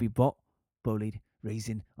 that can't be bought, bullied,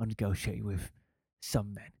 reasoned, or negotiated with.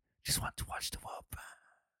 Some men just want to watch the world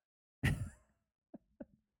burn.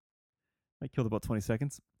 I killed about 20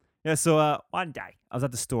 seconds. Yeah, so one day I was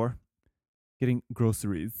at the store getting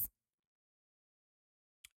groceries,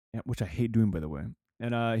 which I hate doing, by the way.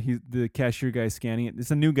 And the cashier guy scanning it.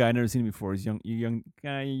 It's a new guy. I've never seen him before. He's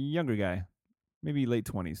younger guy, maybe late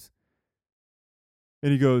 20s.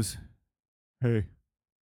 And he goes, "Hey,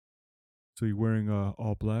 so you wearing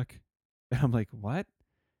all black?" And I'm like, "What?"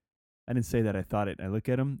 I didn't say that. I thought it. I look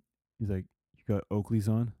at him. He's like, "You got Oakleys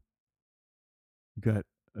on? You got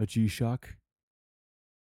a G-Shock?"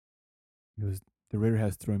 He goes, "The radar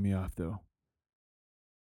has thrown me off, though."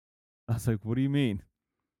 I was like, "What do you mean?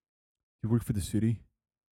 You work for the city?"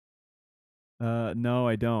 No,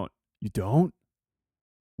 I don't." "You don't?"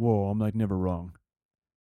 "Whoa, I'm like never wrong."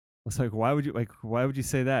 I was like, why would you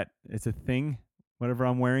say that? It's a thing. Whatever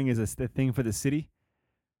I'm wearing is a thing for the city.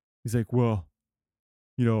 He's like, "Well,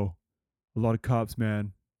 you know, a lot of cops,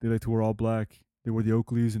 man, they like to wear all black. They wear the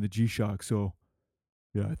Oakleys and the G-Shock. So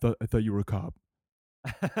yeah, I thought you were a cop."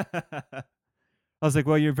 I was like,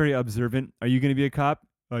 "Well, you're very observant. Are you going to be a cop?"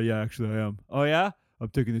 "Oh yeah, actually I am." "Oh yeah, I'm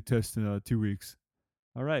taking the test in 2 weeks."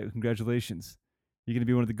 "All right, congratulations. You going to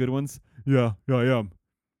be one of the good ones?" Yeah, I am.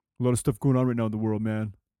 A lot of stuff going on right now in the world,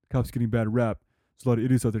 man. Cops getting bad rap. There's a lot of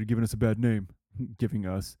idiots out there giving us a bad name. Giving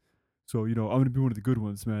us. So, I'm going to be one of the good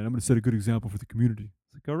ones, man. I'm going to set a good example for the community.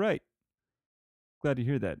 It's like, all right. Glad to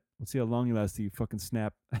hear that. Let's see how long you last till you fucking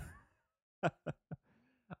snap. Oh my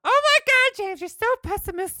God, James, you're so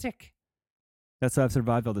pessimistic. That's how I've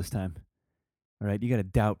survived all this time. All right, you got to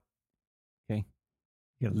doubt. Okay?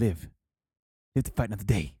 You got to live. You have to fight another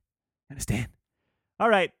day. Understand? All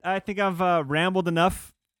right, I think I've rambled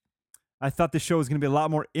enough. I thought this show was going to be a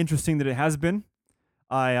lot more interesting than it has been.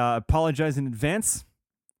 I apologize in advance.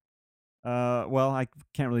 Well, I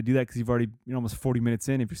can't really do that because you've already almost 40 minutes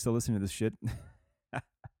in if you're still listening to this shit.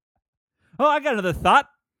 Oh, I got another thought.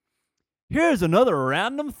 Here's another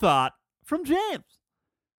random thought from James.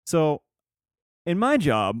 So, in my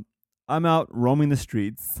job, I'm out roaming the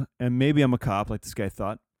streets, and maybe I'm a cop like this guy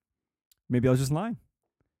thought. Maybe I was just lying.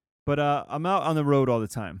 But I'm out on the road all the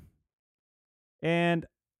time. And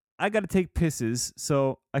I got to take pisses,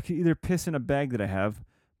 so I can either piss in a bag that I have,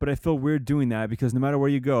 but I feel weird doing that because no matter where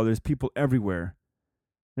you go, there's people everywhere.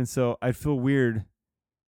 And so I feel weird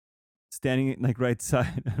standing like right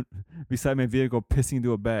side beside my vehicle pissing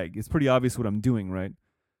into a bag. It's pretty obvious what I'm doing, right?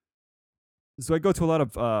 So I go to a lot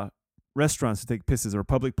of restaurants to take pisses or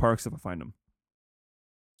public parks if I find them.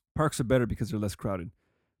 Parks are better because they're less crowded.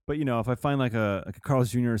 But if I find like a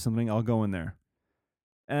Carl's Jr. or something, I'll go in there.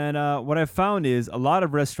 And what I've found is a lot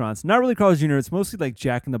of restaurants, not really Carl's Jr., it's mostly like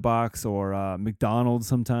Jack in the Box or McDonald's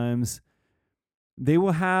sometimes. They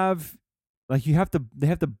will have, like, they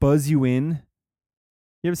have to buzz you in.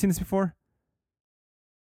 You ever seen this before?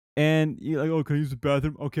 And you're like, oh, can I use the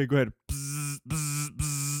bathroom? Okay, go ahead. Bzz, bzz,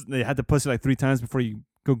 bzz. They had to push it like 3 times before you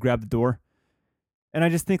go grab the door. And I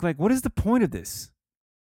just think, like, what is the point of this?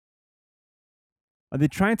 Are they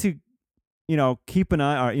trying to, keep an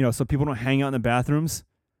eye, or, so people don't hang out in the bathrooms?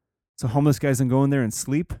 So homeless guys don't go in there and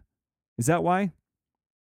sleep? Is that why?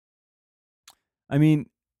 I mean,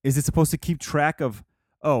 is it supposed to keep track of,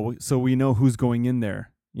 oh, so we know who's going in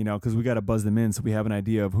there, because we got to buzz them in so we have an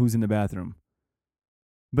idea of who's in the bathroom.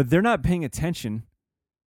 But they're not paying attention.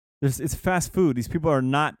 It's fast food. These people are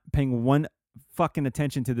not paying one fucking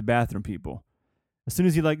attention to the bathroom people. As soon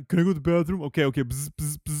as you're like, can I go to the bathroom? Okay, bzz,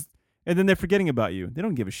 bzz, bzz. And then they're forgetting about you. They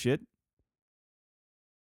don't give a shit.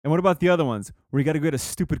 And what about the other ones where you got to get a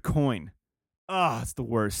stupid coin? Ah, it's the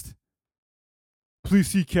worst. Please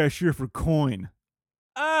see cashier for coin.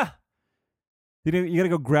 Ah! You got to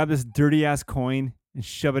go grab this dirty ass coin and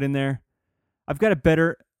shove it in there. I've got a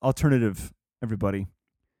better alternative, everybody.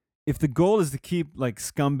 If the goal is to keep like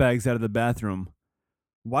scumbags out of the bathroom,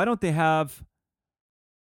 why don't they have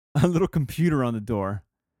a little computer on the door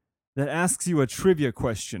that asks you a trivia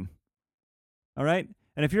question? All right?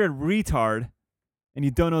 And if you're a retard and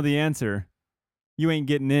you don't know the answer, you ain't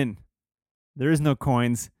getting in. There is no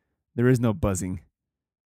coins. There is no buzzing.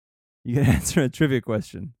 You can answer a trivia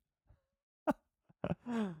question.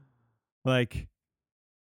 Like,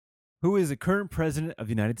 who is the current president of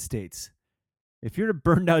the United States? If you're a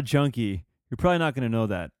burned out junkie, you're probably not going to know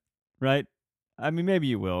that, right? I mean, maybe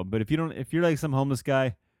you will, but if you're like some homeless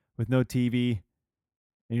guy with no TV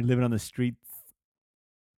and you're living on the streets,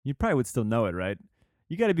 you probably would still know it, right?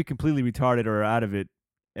 You got to be completely retarded or out of it,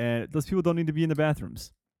 and those people don't need to be in the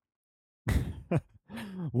bathrooms.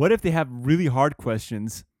 What if they have really hard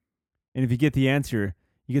questions, and if you get the answer,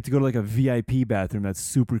 you get to go to like a VIP bathroom that's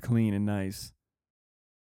super clean and nice?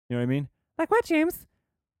 You know what I mean? Like what, James?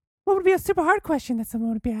 What would be a super hard question that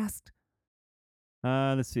someone would be asked?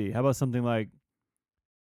 Let's see. How about something like,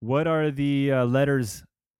 what are the letters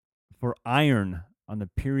for iron on the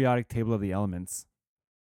periodic table of the elements?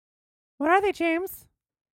 What are they, James?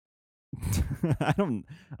 I don't.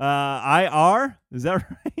 IR? Is that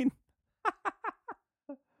right?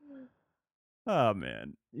 Oh,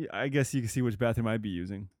 man. I guess you can see which bathroom I'd be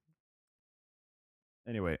using.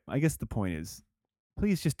 Anyway, I guess the point is,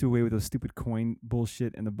 please just do away with those stupid coin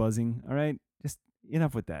bullshit and the buzzing, all right? Just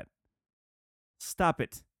enough with that. Stop it.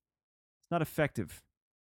 It's not effective.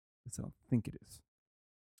 That's what I think it is.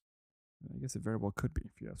 I guess it very well could be,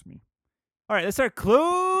 if you ask me. All right, let's start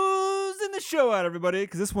closing the show out, everybody,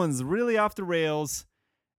 because this one's really off the rails,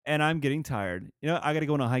 and I'm getting tired. I got to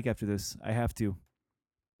go on a hike after this. I have to.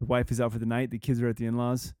 The wife is out for the night. The kids are at the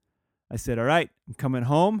in-laws. I said, all right, I'm coming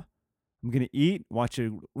home. I'm going to eat, watch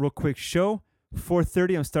a real quick show.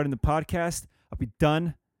 4:30, I'm starting the podcast. I'll be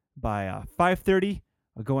done by 5:30.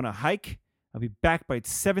 I'll go on a hike. I'll be back by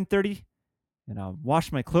 7:30, and I'll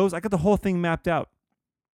wash my clothes. I got the whole thing mapped out.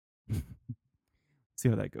 See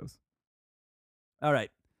how that goes. All right.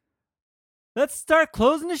 Let's start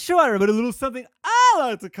closing the show out, everybody. A little something I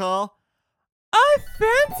like to call I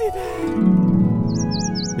Fancy That.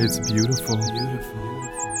 It's beautiful.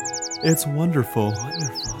 It's wonderful.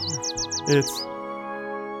 It's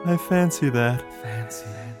I fancy that.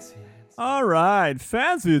 All right.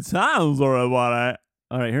 Fancy times, everybody.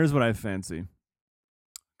 All right, here's what I fancy.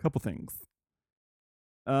 Couple things.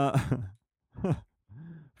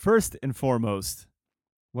 First and foremost,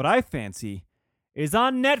 what I fancy is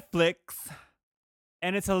on Netflix,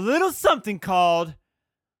 and it's a little something called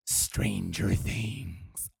Stranger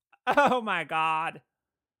Things. Oh my God.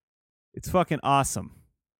 It's fucking awesome.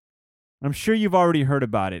 I'm sure you've already heard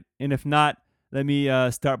about it. And if not, let me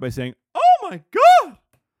start by saying, oh my God.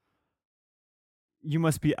 You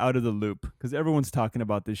must be out of the loop because everyone's talking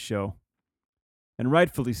about this show. And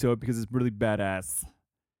rightfully so, because it's really badass.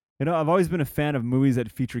 I've always been a fan of movies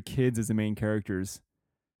that feature kids as the main characters.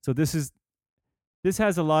 So this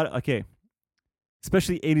has a lot, okay,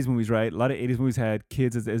 especially 80s movies, right? A lot of 80s movies had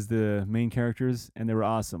kids as the main characters, and they were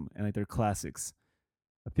awesome, and like they're classics.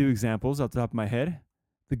 A few examples off the top of my head.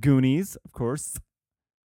 The Goonies, of course.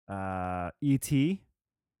 E.T.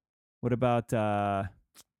 What about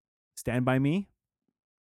Stand By Me?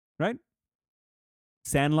 Right?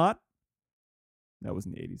 Sandlot. That was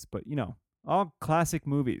in the 80s, but all classic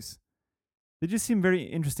movies. They just seem very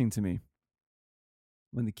interesting to me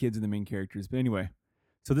when the kids are the main characters. But anyway,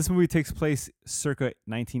 so this movie takes place circa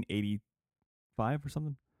 1985 or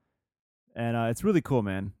something, and it's really cool,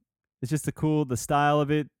 man. It's just the style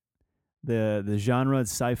of it, the genre,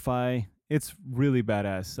 it's sci-fi. It's really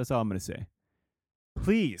badass. That's all I'm gonna say.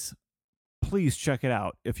 Please, please check it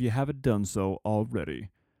out if you haven't done so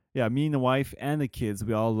already. Yeah, me and the wife and the kids,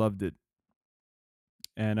 we all loved it,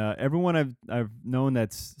 and everyone I've known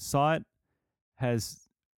that's saw it has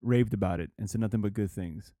raved about it and said nothing but good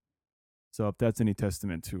things. So if that's any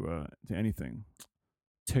testament to anything,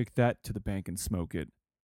 take that to the bank and smoke it.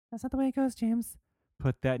 That's not the way it goes, James.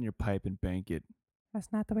 Put that in your pipe and bank it.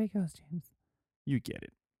 That's not the way it goes, James. You get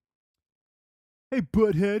it. Hey,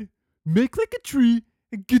 butthead, make like a tree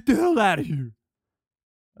and get the hell out of here.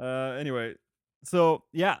 Anyway, so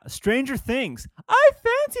yeah, Stranger Things. I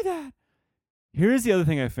fancy that. Here's the other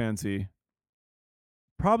thing I fancy.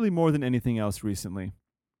 Probably more than anything else recently.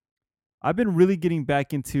 I've been really getting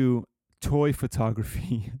back into toy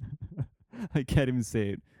photography. I can't even say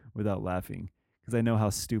it without laughing because I know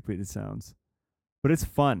how stupid it sounds. But it's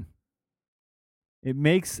fun. It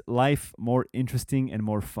makes life more interesting and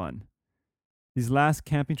more fun. These last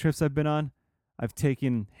camping trips I've been on, I've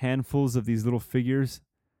taken handfuls of these little figures.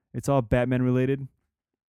 It's all Batman related.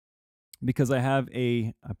 Because I have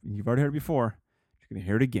you've already heard it before, you're going to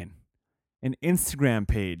hear it again, an Instagram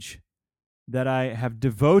page that I have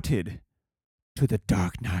devoted to the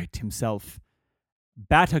Dark Knight himself.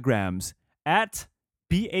 Batagrams at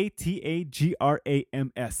Batagrams.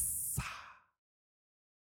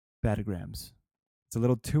 Batagrams. It's a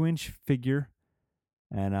little 2-inch figure,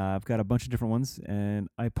 and I've got a bunch of different ones, and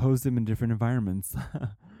I pose them in different environments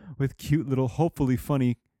with cute little, hopefully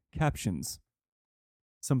funny captions.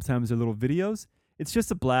 Sometimes they're little videos. It's just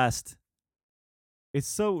a blast. It's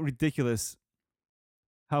so ridiculous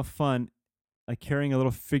how fun, like carrying a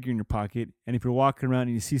little figure in your pocket, and if you're walking around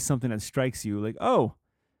and you see something that strikes you, like, oh,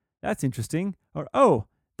 that's interesting, or oh,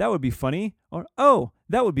 that would be funny, or oh,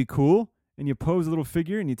 that would be cool, and you pose a little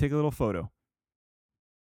figure and you take a little photo.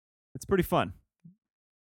 It's pretty fun.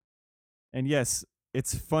 And yes,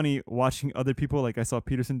 it's funny watching other people, like I saw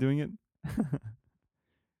Peterson doing it.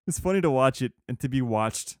 It's funny to watch it and to be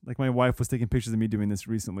watched. Like my wife was taking pictures of me doing this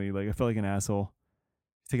recently. Like I felt like an asshole.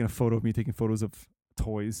 Taking a photo of me taking photos of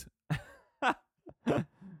toys.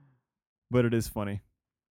 But it is funny.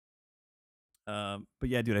 But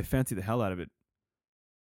yeah, dude, I fancy the hell out of it.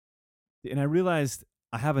 And I realized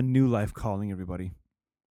I have a new life calling, everybody.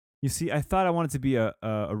 You see, I thought I wanted to be a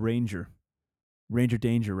ranger. Ranger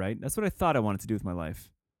danger, right? That's what I thought I wanted to do with my life.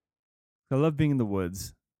 I love being in the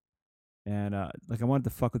woods. And like I wanted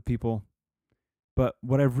to fuck with people. But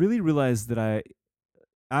what I've really realized that I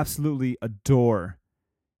absolutely adore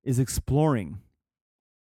is exploring.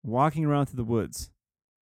 Walking around through the woods.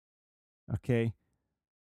 Okay?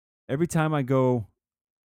 Every time I go,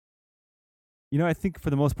 I think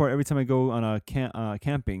for the most part, every time I go on a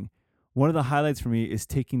camping, one of the highlights for me is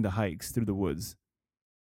taking the hikes through the woods.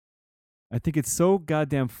 I think it's so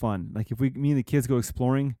goddamn fun. Like if me and the kids go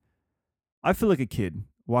exploring, I feel like a kid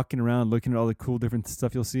walking around looking at all the cool different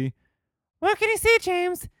stuff you'll see. What can you see,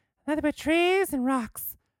 James? Nothing but trees and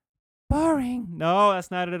rocks. Boring. No,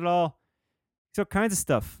 that's not it at all. It's all kinds of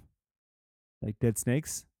stuff. Like dead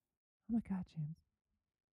snakes. Oh my God, James.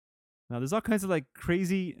 Now there's all kinds of like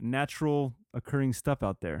crazy natural occurring stuff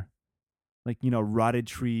out there. Like, rotted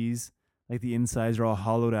trees. Like the insides are all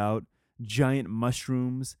hollowed out. Giant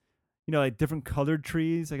mushrooms. Like different colored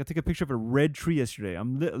trees. Like I took a picture of a red tree yesterday.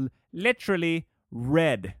 I'm literally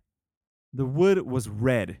red. The wood was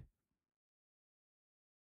red.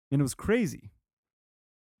 And it was crazy.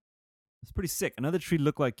 It's pretty sick. Another tree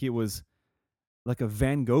looked like it was like a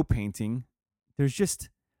Van Gogh painting. There's just,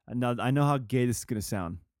 now I know how gay this is going to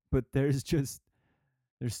sound, but there's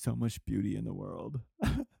so much beauty in the world.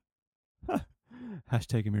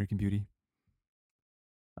 Hashtag American Beauty.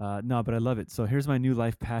 No, but I love it. So here's my new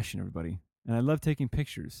life passion, everybody. And I love taking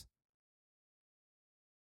pictures.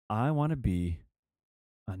 I want to be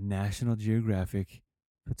a National Geographic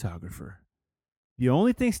photographer. The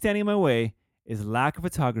only thing standing in my way is lack of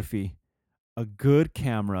photography, a good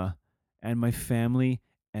camera, and my family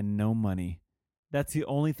and no money. That's the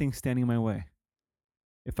only thing standing in my way.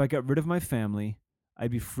 If I got rid of my family,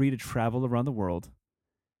 I'd be free to travel around the world.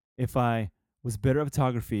 If I was better at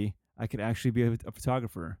photography, I could actually be a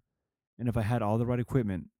photographer. And if I had all the right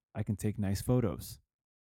equipment, I can take nice photos.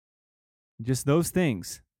 Just those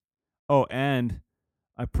things. Oh, and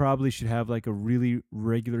I probably should have like a really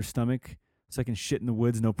regular stomach so I can shit in the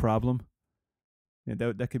woods, no problem. Yeah,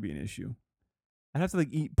 that could be an issue. I'd have to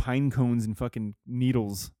like eat pine cones and fucking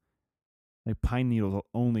needles Like pine needles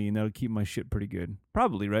only, and that'll keep my shit pretty good.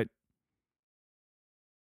 Probably, right?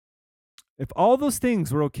 If all those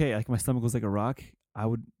things were okay, like my stomach was like a rock, I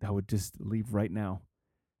would just leave right now.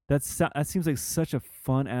 That seems like such a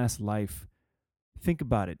fun ass life. Think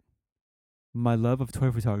about it. My love of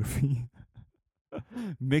toy photography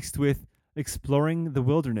mixed with exploring the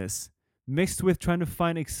wilderness, mixed with trying to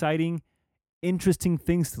find exciting, interesting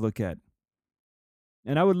things to look at.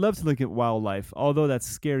 And I would love to look at wildlife, although that's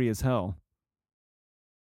scary as hell.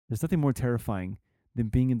 There's nothing more terrifying than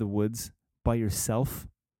being in the woods by yourself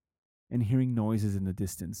and hearing noises in the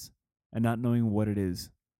distance and not knowing what it is.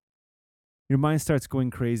 Your mind starts going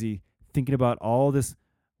crazy thinking about all this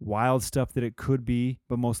wild stuff that it could be,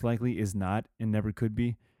 but most likely is not and never could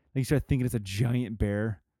be. Like you start thinking it's a giant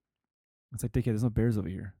bear. It's like, dickhead, there's no bears over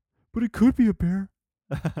here. But it could be a bear.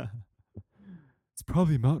 It's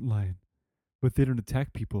probably a mountain lion. But they don't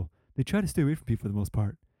attack people. They try to stay away from people for the most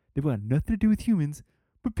part. They want nothing to do with humans,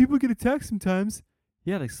 but people get attacked sometimes.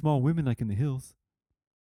 Yeah, like small women like in the hills.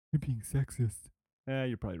 You're being sexist.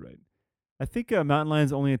 You're probably right. I think mountain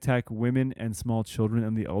lions only attack women and small children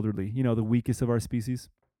and the elderly. You know, the weakest of our species.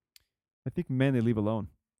 I think men they leave alone.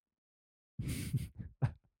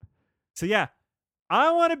 So yeah,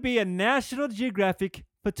 I want to be a National Geographic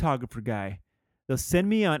photographer guy. They'll send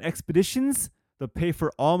me on expeditions. They'll pay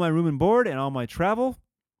for all my room and board and all my travel.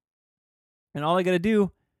 And all I got to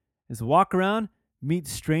do is walk around, meet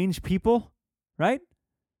strange people, right?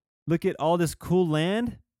 Look at all this cool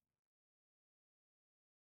land.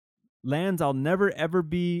 Lands I'll never, ever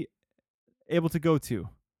be able to go to.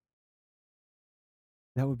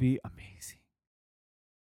 That would be amazing.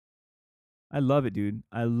 I love it, dude.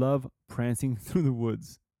 I love prancing through the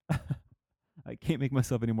woods. I can't make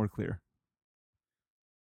myself any more clear.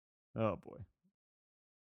 Oh, boy.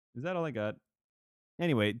 Is that all I got?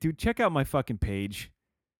 Anyway, dude, check out my fucking page.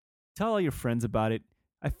 Tell all your friends about it.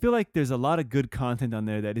 I feel like there's a lot of good content on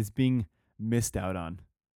there that is being missed out on.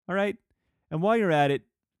 All right? And while you're at it,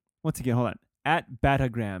 once again, hold on. At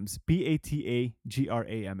Batagrams, Batagrams.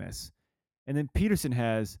 And then Peterson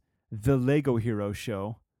has the Lego Hero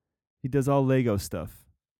Show. He does all Lego stuff.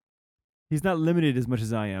 He's not limited as much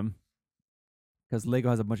as I am, because Lego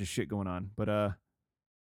has a bunch of shit going on. But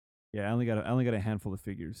yeah, I only got a handful of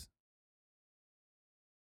figures.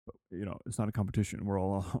 But, you know, it's not a competition. We're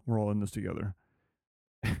all in this together.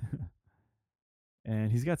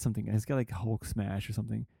 And he's got something. He's got like Hulk Smash or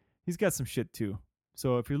something. He's got some shit too.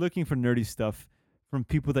 So if you're looking for nerdy stuff from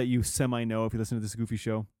people that you semi-know, if you listen to this goofy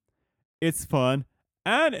show, it's fun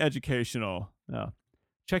and educational.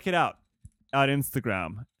 Check it out on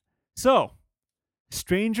Instagram. So,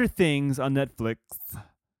 Stranger Things on Netflix.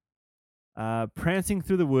 Prancing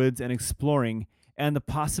through the woods and exploring, and the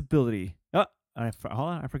possibility. Oh, hold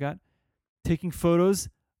on, I forgot. Taking photos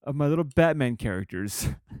of my little Batman characters.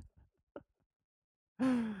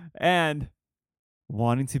 And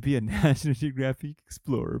wanting to be a National Geographic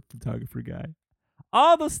explorer, photographer guy.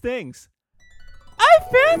 All those things. I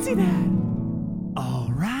fancy that.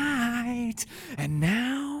 All right. And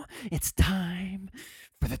now it's time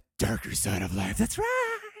for the darker side of life. That's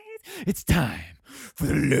right. It's time for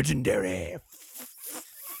the legendary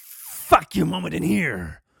fuck you moment in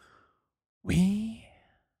here. We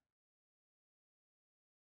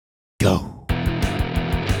go.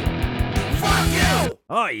 Fuck you!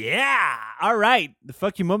 Oh, yeah. All right. The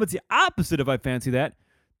fuck you moment's the opposite of I fancy that.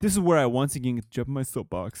 This is where I once again get to jump in my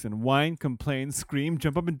soapbox and whine, complain, scream,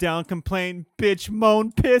 jump up and down, complain, bitch,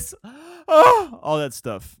 moan, piss, all that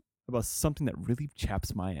stuff about something that really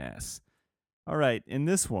chaps my ass. All right, in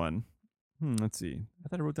this one, let's see. I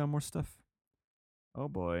thought I wrote down more stuff. Oh,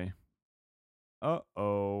 boy.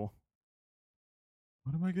 Uh-oh.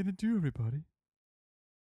 What am I going to do, everybody?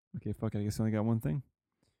 Okay, fuck it. I guess I only got one thing.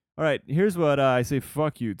 All right, here's what I say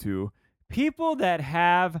fuck you to. People that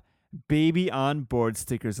have baby on board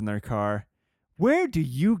stickers in their car. Where do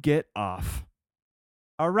you get off?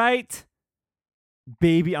 All right?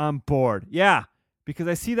 Baby on board. Yeah, because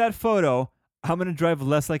I see that photo. I'm going to drive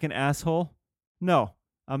less like an asshole. No,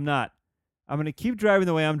 I'm not. I'm going to keep driving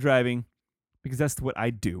the way I'm driving because that's what I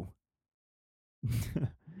do.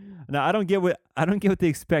 Now, I don't get what they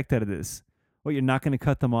expect out of this. What, you're not going to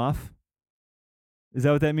cut them off? Is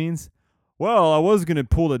that what that means? Well, I was going to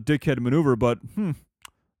pull the dickhead maneuver, but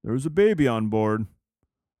there's a baby on board.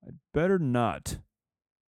 I'd better not.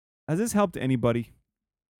 Has this helped anybody?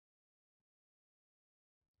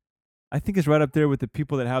 I think it's right up there with the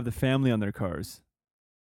people that have the family on their cars.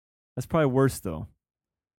 That's probably worse, though.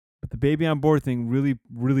 But the baby on board thing really,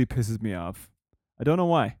 really pisses me off. I don't know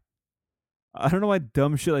why. I don't know why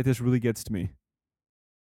dumb shit like this really gets to me.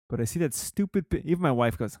 But I see that stupid... even my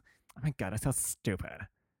wife goes, Oh my God, I sound stupid.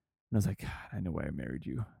 And I was like, God, I know why I married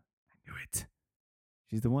you. I knew it.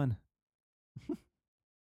 She's the one.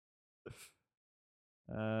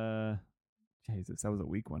 uh, Jesus, that was a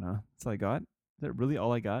weak one, huh? That's all I got? Is that really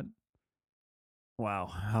all I got? Wow,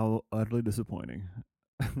 how utterly disappointing.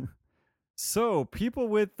 So, people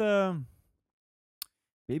with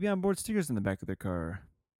baby on board stickers in the back of their car.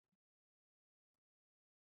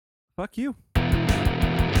 Fuck you. Fuck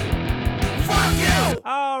you!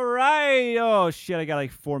 All right. Oh shit, I got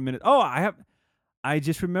like 4 minutes. Oh, I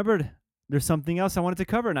just remembered there's something else I wanted to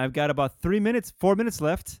cover, and I've got about 4 minutes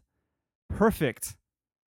left. Perfect.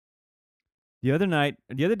 The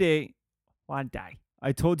other day, one day,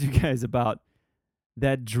 I told you guys about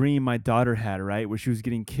that dream my daughter had, right? Where she was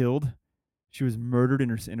getting killed. She was murdered in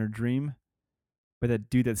her dream by that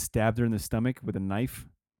dude that stabbed her in the stomach with a knife.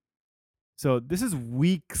 So this is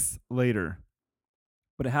weeks later,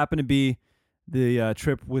 but it happened to be the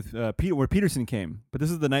trip with where Peterson came. But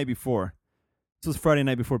this is the night before. This was Friday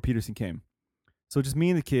night before Peterson came. So just me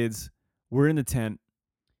and the kids, we're in the tent,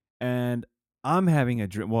 and I'm having a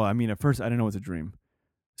dream. Well, I mean, at first I didn't know it's a dream.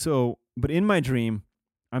 So, but in my dream,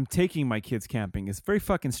 I'm taking my kids camping. It's very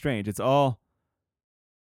fucking strange. It's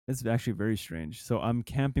actually very strange. So I'm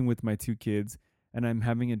camping with my two kids, and I'm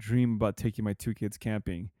having a dream about taking my two kids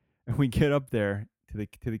camping. And we get up there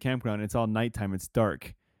to the campground, and it's all nighttime. It's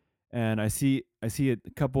dark, and I see a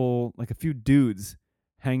couple, like a few dudes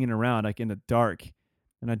hanging around like in the dark,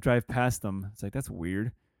 and I drive past them. It's like, that's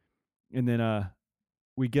weird. And then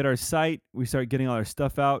we get our site, we start getting all our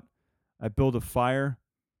stuff out. I build a fire,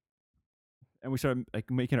 and we start like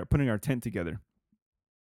putting our tent together.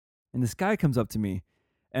 And this guy comes up to me,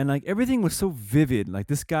 and like everything was so vivid. Like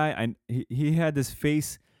this guy, he had this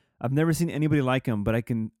face. I've never seen anybody like him, but I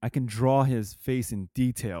can draw his face in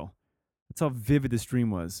detail. That's how vivid this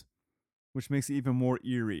dream was, which makes it even more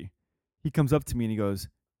eerie. He comes up to me and he goes,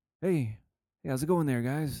 "Hey, how's it going there,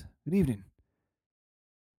 guys? Good evening."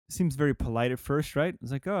 Seems very polite at first, right? I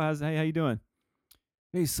was like, "Oh, hey, how you doing?"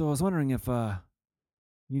 "Hey, so I was wondering if you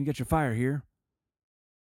can get your fire here.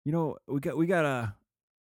 You know, we got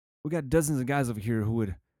dozens of guys over here who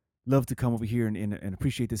would love to come over here and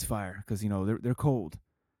appreciate this fire because, you know, they're cold."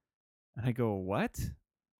 And I go, "What?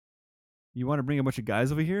 You want to bring a bunch of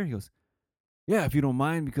guys over here?" He goes, "Yeah, if you don't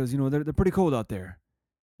mind, because, you know, they're pretty cold out there.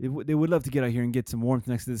 They would love to get out here and get some warmth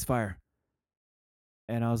next to this fire."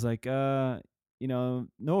 And I was like, you know,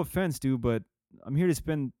 no offense, dude, but I'm here to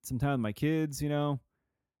spend some time with my kids, you know.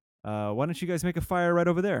 Why don't you guys make a fire right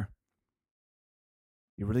over there?"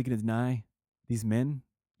 "You're really gonna deny these men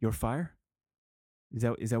your fire? Is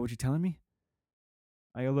that what you're telling me?"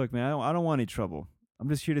 I go, "Look, man, I don't want any trouble. I'm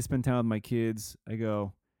just here to spend time with my kids." I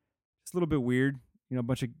go, "It's a little bit weird, you know, a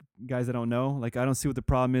bunch of guys I don't know. Like, I don't see what the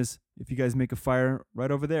problem is if you guys make a fire right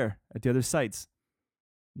over there at the other sites.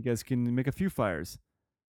 You guys can make a few fires.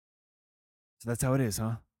 So that's how it is,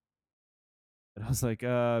 huh?" And I was like,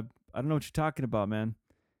 I don't know what you're talking about, man."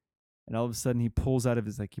 And all of a sudden, he pulls out of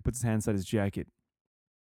his, like, he puts his hand inside his jacket,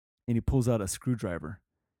 and he pulls out a screwdriver.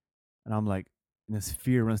 And I'm like, and this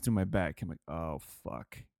fear runs through my back. I'm like, oh,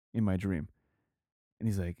 fuck, in my dream. And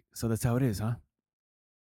he's like, "So that's how it is, huh?"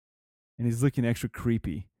 And he's looking extra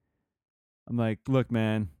creepy. I'm like, "Look,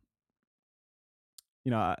 man, you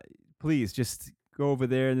know, please just go over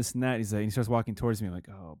there and this and that." He's like, and he starts walking towards me. I'm like,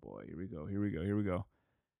 oh boy, here we go, here we go, here we go.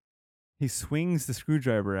 He swings the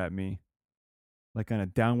screwdriver at me, like on a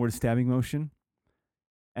downward stabbing motion,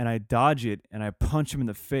 and I dodge it and I punch him in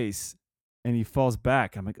the face, and he falls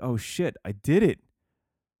back. I'm like, oh shit, I did it.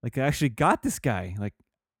 Like, I actually got this guy. Like,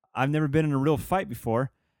 I've never been in a real fight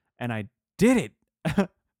before, and I did it.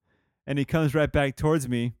 And he comes right back towards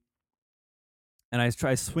me, and I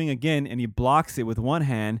try to swing again, and he blocks it with one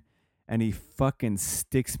hand, and he fucking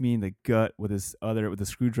sticks me in the gut with the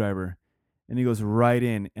screwdriver, and he goes right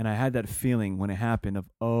in. And I had that feeling when it happened of,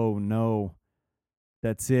 oh no,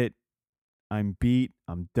 that's it. I'm beat.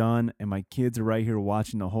 I'm done. And my kids are right here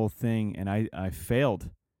watching the whole thing, and I failed.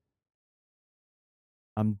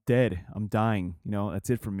 I'm dead. I'm dying. You know, that's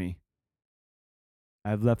it for me.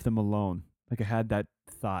 I've left them alone. Like, I had that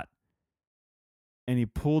thought. And he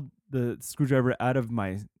pulled the screwdriver out of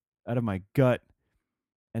my gut,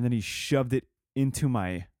 and then he shoved it into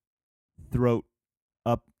my throat,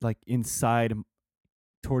 up like inside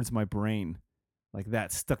towards my brain, like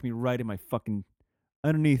that. Stuck me right in my fucking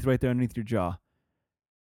right there underneath your jaw.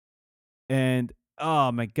 And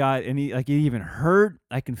oh my god, and it even hurt.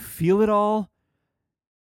 I can feel it all.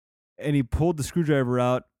 And he pulled the screwdriver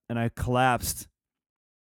out, and I collapsed.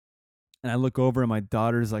 And I look over, and my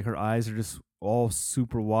daughter's, like, her eyes are just all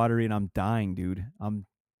super watery, and I'm dying, dude. I'm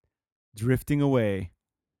drifting away.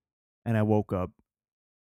 And I woke up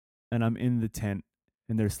and I'm in the tent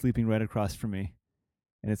and they're sleeping right across from me.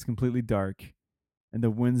 And it's completely dark and the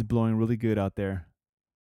wind's blowing really good out there.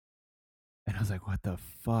 And I was like, what the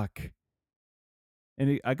fuck?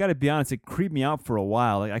 And I got to be honest, it creeped me out for a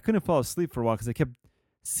while. Like I couldn't fall asleep for a while because I kept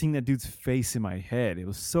seeing that dude's face in my head. It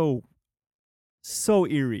was so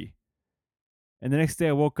eerie. And the next day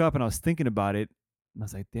I woke up and I was thinking about it. And I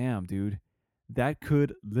was like, damn, dude, that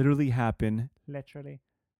could literally happen Literally.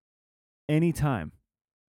 anytime.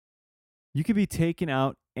 You could be taken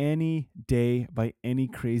out any day by any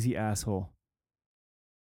crazy asshole.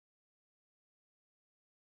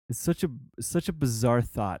 It's such a bizarre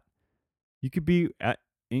thought. You could be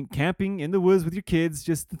camping in the woods with your kids,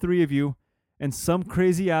 just the three of you, and some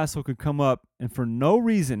crazy asshole could come up and for no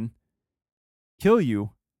reason kill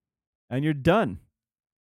you, and you're done.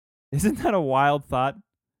 Isn't that a wild thought?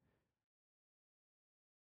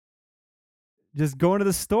 Just going to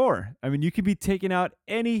the store. I mean, you could be taken out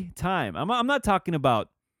any time. I'm not talking about,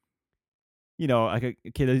 like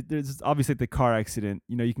there's obviously the car accident.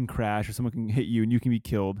 You can crash or someone can hit you and you can be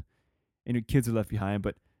killed, and your kids are left behind.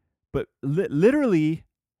 But literally,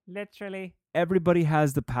 everybody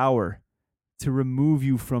has the power to remove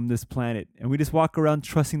you from this planet, and we just walk around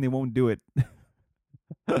trusting they won't do it.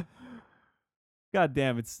 God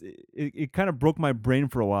damn, it kind of broke my brain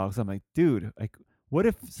for a while because I'm like, dude, like, what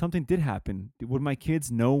if something did happen? Would my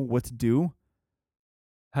kids know what to do?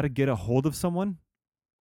 How to get a hold of someone?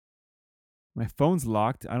 My phone's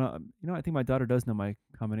locked. I think my daughter does know my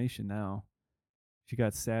combination now. She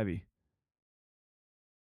got savvy.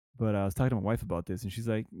 But I was talking to my wife about this, and she's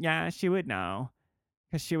like, yeah, she would know.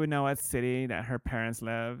 Because she would know what city that her parents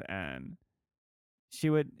live, and she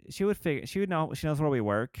would know, she knows where we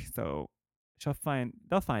work, so they'll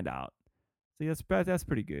find out. So that's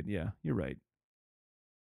pretty good. Yeah, you're right.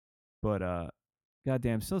 But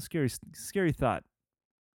goddamn, so scary thought.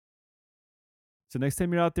 So next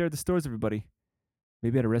time you're out there at the stores, everybody,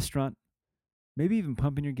 maybe at a restaurant, maybe even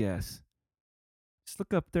pumping your gas, just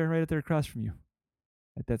look up there, right up there across from you,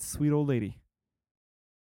 at that sweet old lady.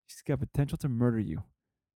 She's got potential to murder you.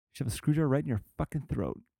 She'll have a screwdriver right in your fucking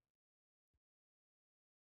throat.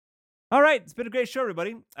 All right, it's been a great show,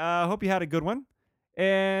 everybody. Hope you had a good one.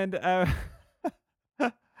 And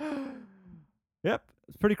yep,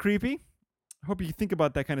 it's pretty creepy. I hope you think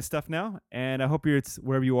about that kind of stuff now. And I hope it's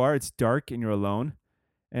wherever you are, it's dark and you're alone,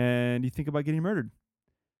 and you think about getting murdered.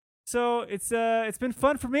 So it's been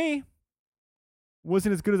fun for me.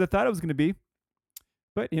 Wasn't as good as I thought it was going to be,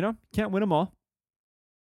 but can't win them all.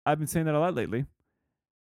 I've been saying that a lot lately.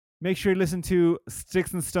 Make sure you listen to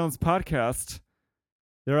Sticks and Stones Podcast.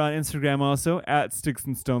 They're on Instagram also, at Sticks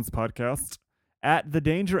and Stones Podcast, at The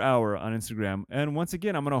Danger Hour on Instagram. And once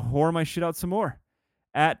again, I'm going to whore my shit out some more,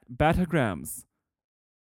 at Batagrams.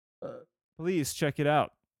 Please check it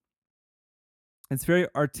out. It's very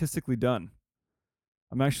artistically done.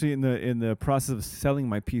 I'm actually in the process of selling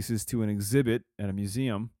my pieces to an exhibit at a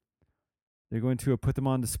museum. They're going to put them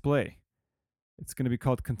on display. It's going to be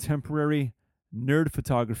called Contemporary Nerd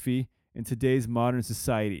Photography in Today's Modern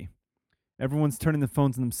Society. Everyone's turning the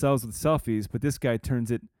phones on themselves with selfies, but this guy turns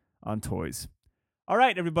it on toys. All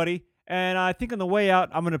right, everybody. And I think on the way out,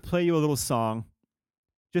 I'm going to play you a little song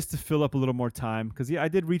just to fill up a little more time. Because, I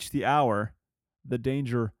did reach the hour, the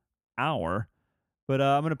danger hour. But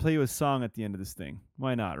I'm going to play you a song at the end of this thing.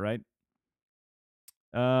 Why not, right?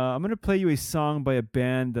 I'm going to play you a song by a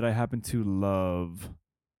band that I happen to love.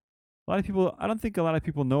 I don't think a lot of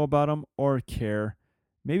people know about them or care.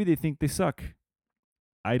 Maybe they think they suck.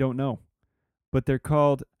 I don't know. But they're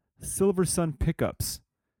called Silver Sun Pickups.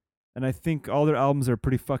 And I think all their albums are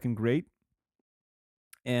pretty fucking great.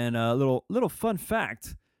 And a little fun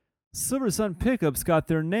fact. Silver Sun Pickups got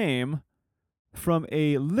their name from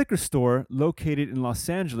a liquor store located in Los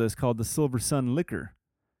Angeles called the Silver Sun Liquor.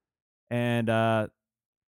 And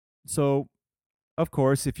so, of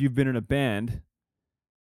course, if you've been in a band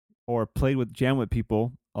or jam with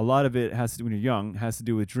people, a lot of it has to do, when you're young, has to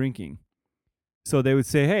do with drinking. So they would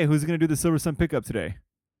say, hey, who's going to do the Silver Sun Pickup today?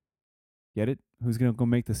 Get it? Who's going to go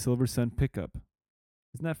make the Silver Sun Pickup?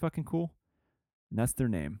 Isn't that fucking cool? And that's their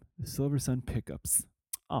name, the Silver Sun Pickups.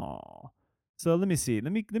 Aw. So let me see.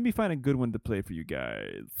 Let me find a good one to play for you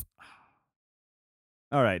guys.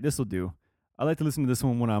 All right, this will do. I like to listen to this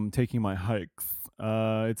one when I'm taking my hikes.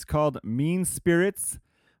 It's called Mean Spirits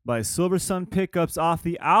by Silver Sun Pickups off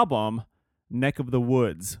the album Neck of the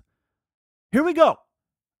Woods. Here we go.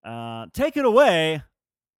 Take it away,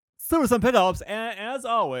 Silver Sun Pickups, and as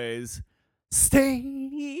always,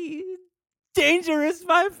 stay dangerous,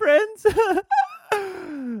 my friends.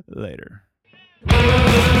 Later.